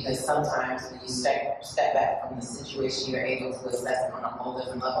 because sometimes when you step back from the situation, you're able to assess on a whole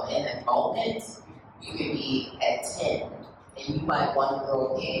different level. In that moment, you can be at 10. And you might want to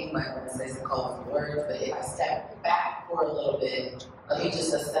throw a game, you might want to say some colorful words, but if I step back for a little bit, let me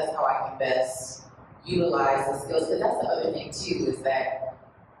just assess how I can best utilize the skills. Because that's the other thing too, is that,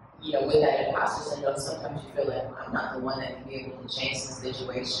 you know, with that imposter syndrome, sometimes you feel like I'm not the one that can be able to change the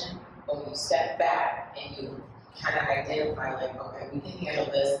situation. But when you step back and you kind of identify like, okay, we can handle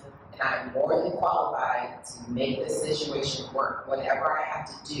this, and and I'm more than qualified to make this situation work. Whatever I have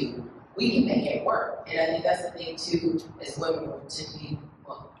to do, we can make it work. And I think that's the thing too, is women who typically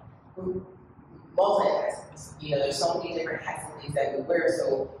multitask. You know, there's so many different hats and things that we wear,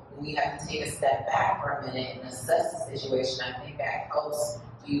 so we have to take a step back for a minute and assess the situation. I think that helps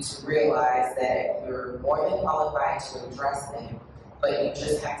you to realize that you're more than qualified to address them, but you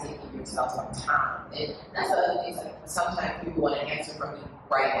just have to give yourself some time. And that's the other thing, like sometimes people want to answer from me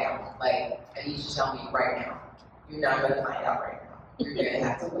right now. Like, I need you to tell me right now. You're not going to find out right now. You're going to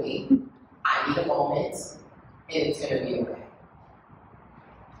have to wait. I need a moment, and it's going to be okay.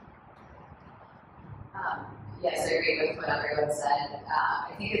 Yes, I agree with what everyone said.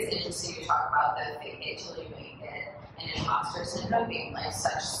 I think it's interesting to talk about the fake it till you make it and imposter syndrome being like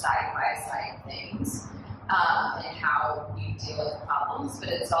such side-by-side things, and how you deal with problems, but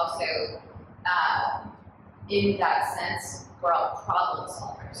it's also, in that sense, we're all problem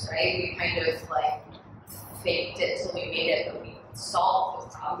solvers, right? We kind of like faked it till we made it, but we solved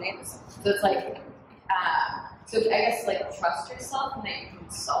the problems. So it's like, so I guess like trust yourself and that you can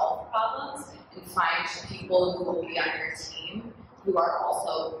solve problems and find people who will be on your team who are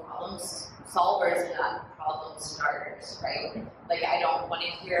also problem solvers and not problem starters, right? Like, I don't want to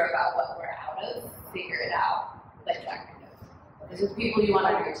hear about what we're out of, figure it out, like that kind of. This is people you want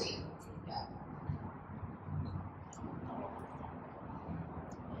on your team. Yeah.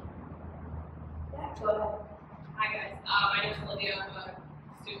 Yeah, go ahead. Hi guys, my name is Olivia. I'm a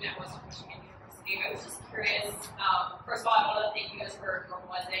student at Western Michigan University. I was just curious. First of all, I want to thank you guys for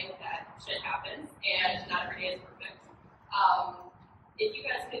normalizing that shit happens and not every day is perfect. If you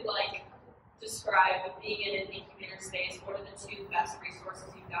guys could like describe being in an incubator space, what are the two best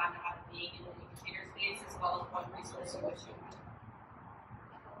resources you've gotten out of being in an incubator space, as well as one resource you wish you had?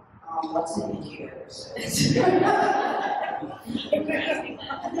 What's an incubator space?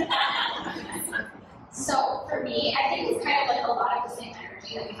 So for me, I think it's kind of like a lot of the same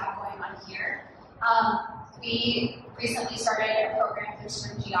energy that we have going on here. We recently started a program through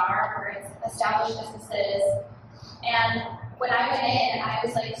SpringGR where it's established businesses. And when I went in, I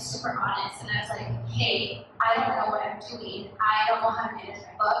was like super honest and I was like, hey, I don't know what I'm doing. I don't know how to manage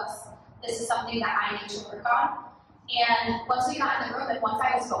my books. This is something that I need to work on. And once we got in the room and once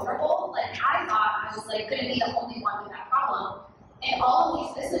I was vulnerable, like I thought I was like going to be the only one with that problem. And all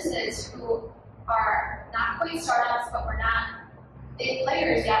of these businesses who are not quite startups, but we're not big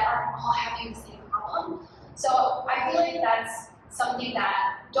players yet, are all having the same problem. So I feel like that's something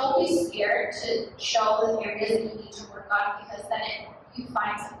that don't be scared to show the areas that you need to work on, because then you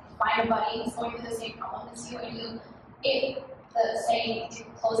find a buddy who's going through the same problem as you, and if the saying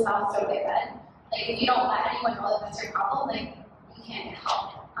closed mouths don't get fed. Like if you don't let anyone know that that's your problem, like you can't get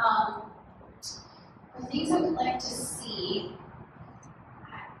help. The things I would like to see,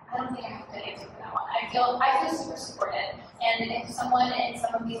 I don't think I have a good answer for that one. I feel super supported, and if someone in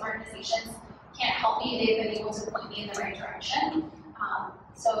some of these organizations can't help me, they've been able to point me in the right direction.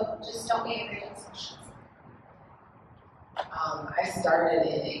 So just don't be afraid of questions. I started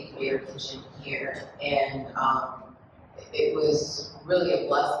in the incubator kitchen here, and it was really a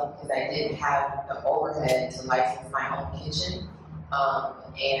blessing because I didn't have the overhead to license my own kitchen,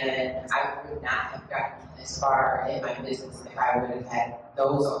 and I would not have gotten as far in my business if I would have had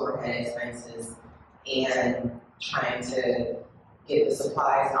those overhead expenses and trying to get the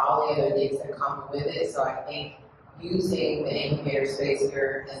supplies and all the other things that come with it. So I think using the incubator space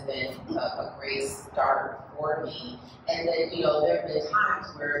here has been a great start for me. And then, you know, there have been times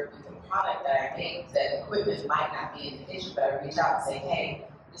where with the product that I make, that equipment might not be in the kitchen, but I reach out and say, hey,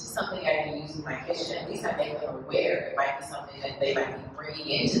 this is something I can use in my kitchen. At least I make them aware. It might be something that they might be bringing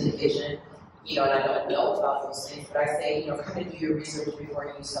into the kitchen, you know, and I don't know about those things, but I say, you know, kind of do your research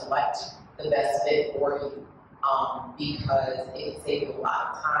before you select the best fit for you, because it can save you a lot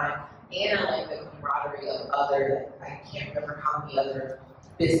of time. And I like the camaraderie of other, I can't remember how many other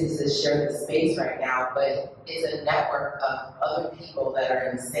businesses share the space right now, but it's a network of other people that are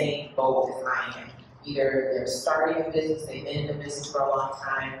in the same boat as I am. Either they're starting a business, they've been in the business for a long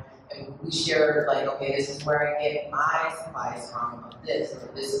time, and we share like, okay, this is where I get my supplies from, of this, or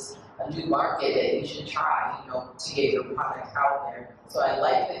this is a new market that you should try, you know, to get your product out there. So I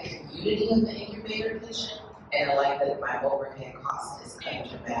like the community of the incubator kitchen, and I like that my overhead cost is cut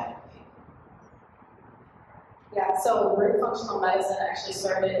dramatically. Yeah, so root functional medicine actually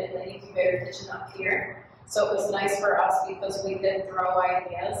started in the incubator kitchen up here. So it was nice for us because we could throw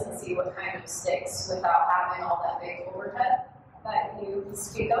ideas and see what kind of sticks without having all that big overhead that you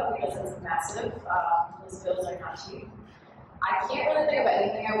speak of, because it's massive. Those bills are not cheap. I can't really think of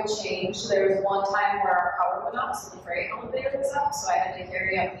anything I would change. There was one time where our power went up, so the freight elevator was up, so I had to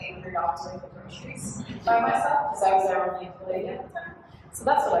carry up $800 worth of groceries by myself because I was our only employee at the time. So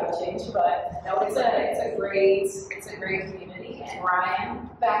that's what I would change. But no, it's a great community, and Ryan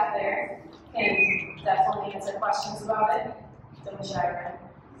back there can definitely answer questions about it. Don't shy, Ryan.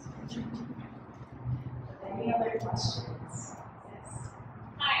 Any other questions? Yes.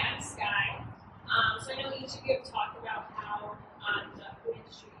 Hi, I'm Sky. So I know each of you have talked about how the food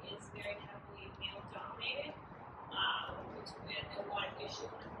industry is very heavily male-dominated, and a lot of issues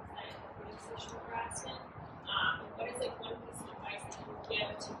on including sexual harassment. What is like one piece of advice that you would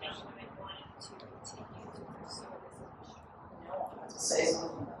give to young women wanting to continue to pursue this industry? I want to say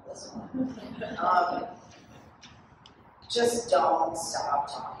something about this one. Just don't stop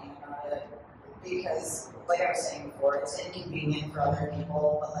talking about it, because, like I was saying before, it's inconvenient for other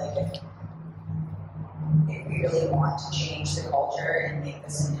people, but like if we really want to change the culture and make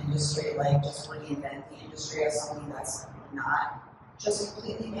this an industry, like just reinvent the industry as something that's not just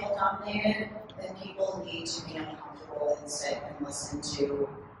completely male dominated, then people need to be uncomfortable and sit and listen to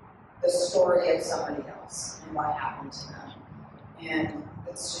the story of somebody else and what happened to them. And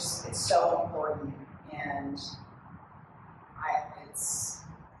it's so important, and it's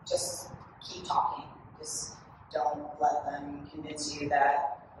just keep talking. Just don't let them convince you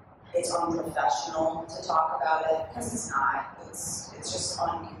that it's unprofessional to talk about it, because it's not. It's just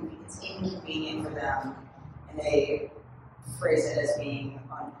it's inconvenient for them, and they phrase it as being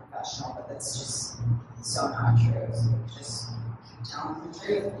unprofessional, but that's just so not true. So just keep telling them the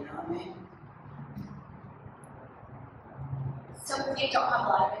truth, you know what I mean? So I don't have a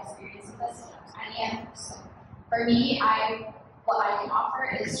lot of experience with this. I am. So for me, what I can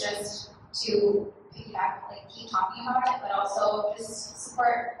offer is just to piggyback, like keep talking about it, but also just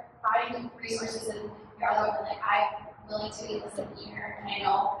support, find resources in your other women. Like I'm willing to be a listening ear, and I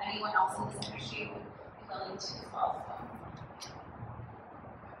know anyone else in this industry would be willing to as well.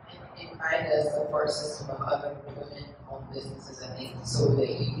 And find a support system of other women-owned businesses, I think, so that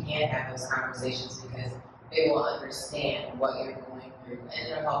you can have those conversations, because they will understand what you're going through, and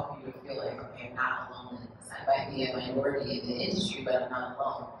it'll help you to feel like, okay, I'm not alone in this. I might be a minority in the industry, but I'm not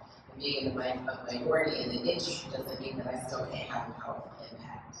alone. And being a minority in the industry doesn't mean that I still can't have a powerful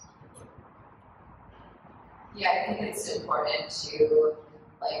impact. Yeah, I think it's important to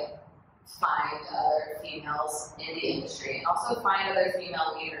like find other females in the industry, and also find other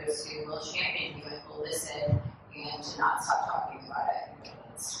female leaders who will champion you and will listen, and to not stop talking about it.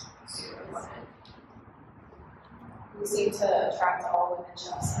 It's super important. We seem to attract all women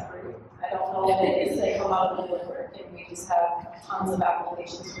chefs every. I don't know what it is. They come out of the woodwork, and we just have tons of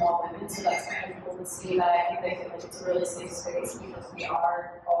applications from all women. So that's kind of cool to see that. I think they feel like it's a really safe space because we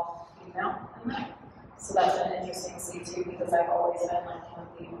are all female in that. So that's been interesting to see too, because I've always been like one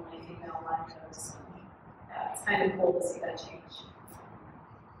of the only female line codes. Yeah, it's kind of cool to see that change.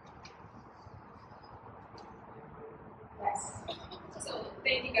 Yes. So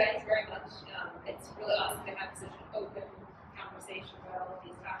thank you guys very much. It's really awesome to have such an open conversation about all of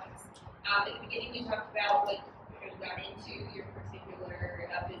these topics. At the beginning, you talked about what you got into your particular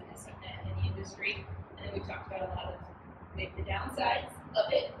business in the industry, and then we talked about a lot of maybe the downsides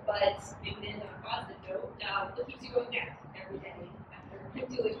of it, but maybe on a positive note, what keeps you going back every day after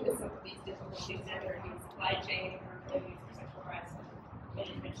dealing with some of these difficulties, whether it be supply chain or employees or sexual harassment,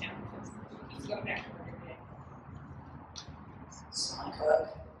 management challenges? What keeps you going back to work every day? So I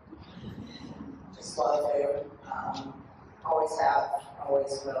cook. Just love food. Always have,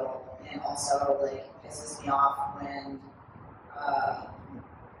 always will. And also, like, pisses me off when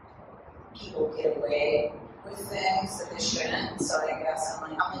people get away with things that they shouldn't. So I guess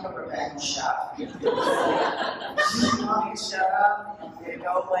I'm like a revenge chef. You don't want me to shut up, you want me to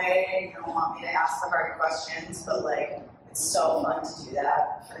go away, you don't want me to ask the hard questions, but like, it's so fun to do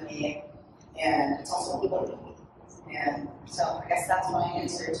that for me. And it's also cool. And so I guess that's my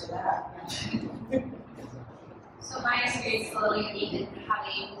answer to that. So my experience is a little unique in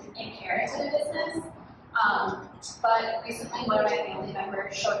having inherited a business. But recently one of my family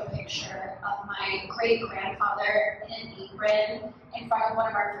members showed a picture of my great-grandfather in an apron in front of one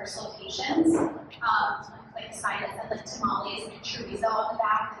of our first locations. Like a sign that said like tamales and chorizo on the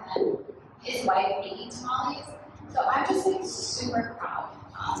back, and then his wife making tamales. So I'm just like super proud.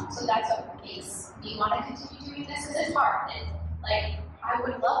 So that's what makes me want to continue doing this, because it's hard. And like I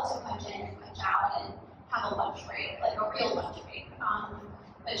would love to punch in and punch out and have a lunch break, like a real lunch break. But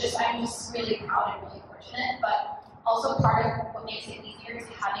I'm just really proud and really fortunate. But also part of what makes it easier is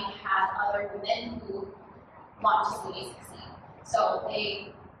having had other women who want to see me succeed. So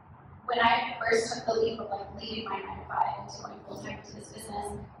when I first took the leap of like leaving my 9 to 5 and going full time into this business,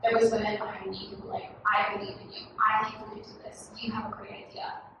 there was women behind me who were like, I believe in you. I think you can do this. You have a great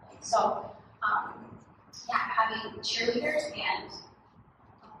idea. So, yeah, having cheerleaders and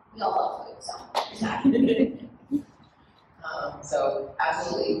we all love food, so there's that. So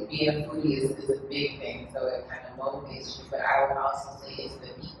absolutely, being a foodie is a big thing, so it kind of motivates you. But I would also say it's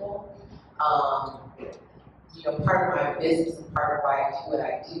the people. You know, part of my business and part of why I do what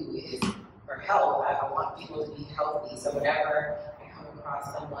I do is for health. I want people to be healthy. So whenever I come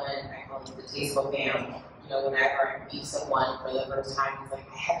across someone, I call them the Tastefull fam. You know, whenever I meet someone for the first time, it's like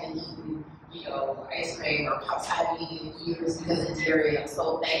I haven't eaten, you know, ice cream or puffs. I haven't eaten in years because of dairy. I'm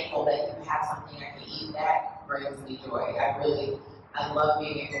so thankful that you have something I can eat. That brings me joy. I love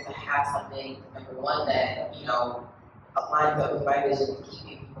being able to have something, number one, that, you know, aligns up with my vision of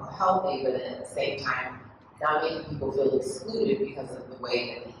keeping people healthy, but then at the same time, not making people feel excluded because of the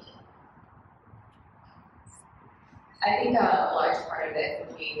way that they eat. I think a large part of it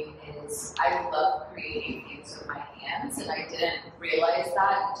for me is I love creating things with my hands, and I didn't realize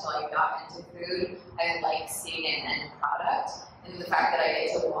that until I got into food. I like seeing an end product, and the fact that I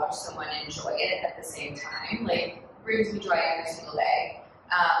get to watch someone enjoy it at the same time, like, brings me joy every single day.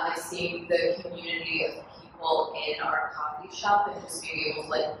 Like seeing the community of people in our coffee shop and just being able to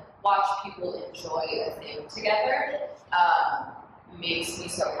like watch people enjoy a thing together makes me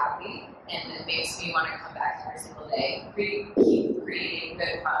so happy, and it makes me want to come back every single day, keep creating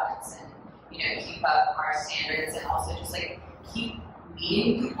good products, and you know, keep up our standards, and also just like keep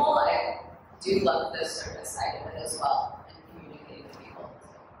meeting people. I do love the service side of it as well, and communicating with people.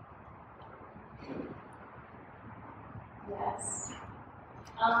 Yes.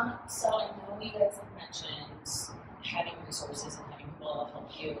 So I know you guys have mentioned having resources and having people help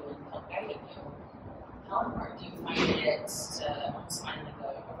you and help guide you. How important do you find it to almost find like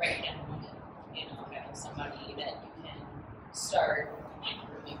a right hand woman, you know, having somebody that you can start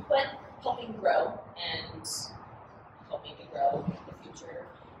really quick, helping grow and helping to grow the future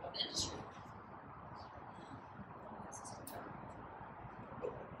of the industry?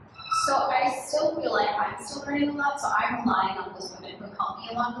 So I still feel like I'm still learning a lot, so I'm relying on those women who help me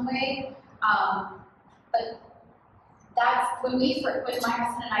along the way. But that's when my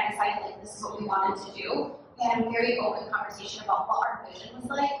husband and I decided like this is what we wanted to do. We had a very open conversation about what our vision was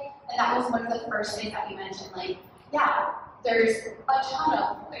like, and that was one of the first things that we mentioned. Like, yeah, there's a ton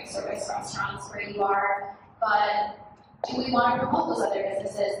of quick service restaurants where you are, but do we want to promote those other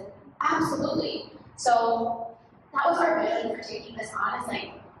businesses? Absolutely. So that was our vision for taking this on. Is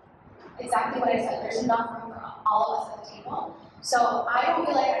like exactly what I said. There's enough room for all of us at the table. So I don't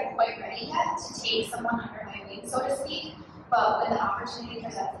feel like I'm quite ready yet to take someone under my wing, so to speak. But when the opportunity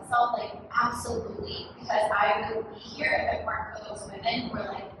presents itself, like absolutely, because I would be here if it weren't for those women who are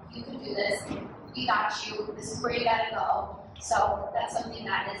like, you can do this, we got you, this is where you gotta go. So that's something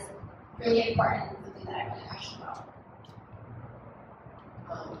that is really important and something that I'm really passionate about.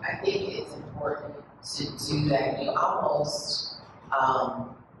 I think it's important to do that. You almost,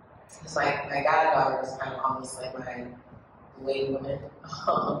 it's like my goddaughter is kind of almost like my wing woman,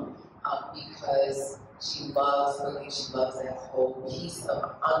 because she loves cooking, she loves that whole piece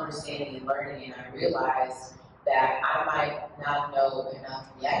of understanding and learning, and I realized that I might not know enough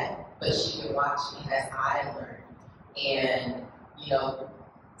yet, but she can watch me as I learn. And, you know,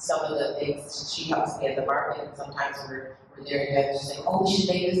 some of the things she helps me at the market, and sometimes we're there together, she's like, oh, we should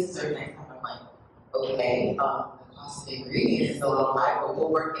make this dessert next time. I'm like, okay, the cost of ingredients is a little high, but we'll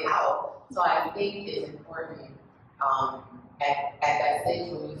work it out. So I think it's important at that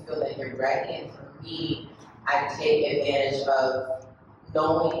stage when you feel that you're ready, and for me, I take advantage of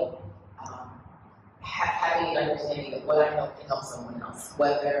knowing, having an understanding of what I know can help someone else.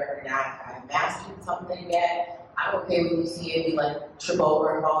 Whether or not I've mastered something yet, I'm okay with you seeing me like trip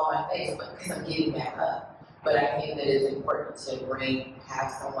over and fall on my face, but because I'm getting back up. But I think that it's important to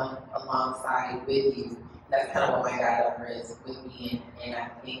have someone alongside with you. That's kind of what my goddaughter is with me, and I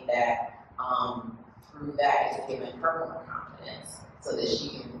think that through that, it's given her more confidence so that she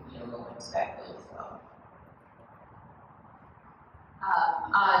can, you know, go into that field as well.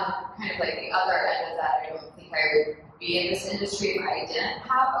 On kind of like the other end of that, I don't think I would be in this industry if I didn't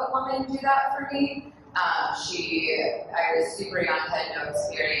have a woman do that for me. I was super young, had no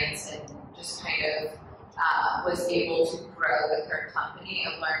experience, and just kind of was able to grow with her company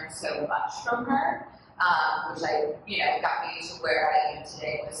and learn so much from her, which got me to where I am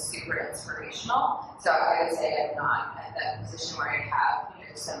today. Was super inspirational. So I would say I'm not at that position where I have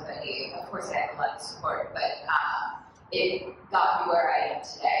somebody. Of course, I have a lot of support, but it got me where I am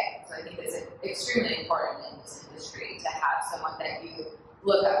today. So I think it's extremely important in this industry to have someone that you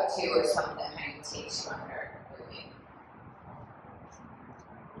look up to or something that kind of takes you under your wing?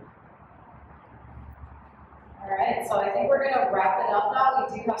 All right, so I think we're going to wrap it up now.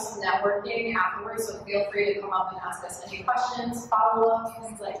 We do have some networking afterwards, so feel free to come up and ask us any questions, follow-up,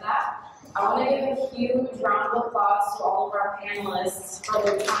 things like that. I want to give a huge round of applause to all of our panelists for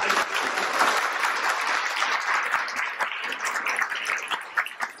their time.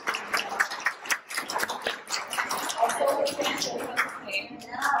 Also,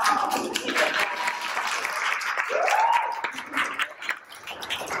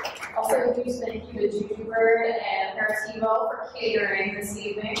 a huge thank you to Juju Bird and Perativo for catering this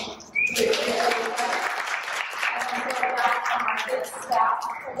evening. And also our good staff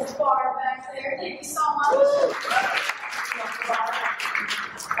for the bar back there. Thank you so much.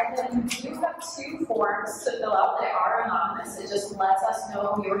 And then you have 2 forms to fill out. They are anonymous. It just lets us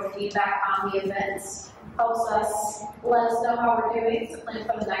know your feedback on the events. Helps us let us know how we're doing to plan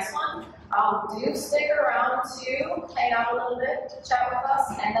for the next one. Do stick around to hang out a little bit, chat with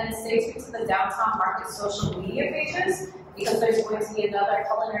us, and then stay tuned to the Downtown Market social media pages because there's going to be another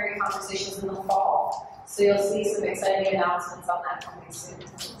Culinary Conversations in the fall. So you'll see some exciting announcements on that coming soon.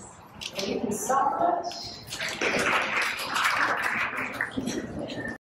 Thank you so much.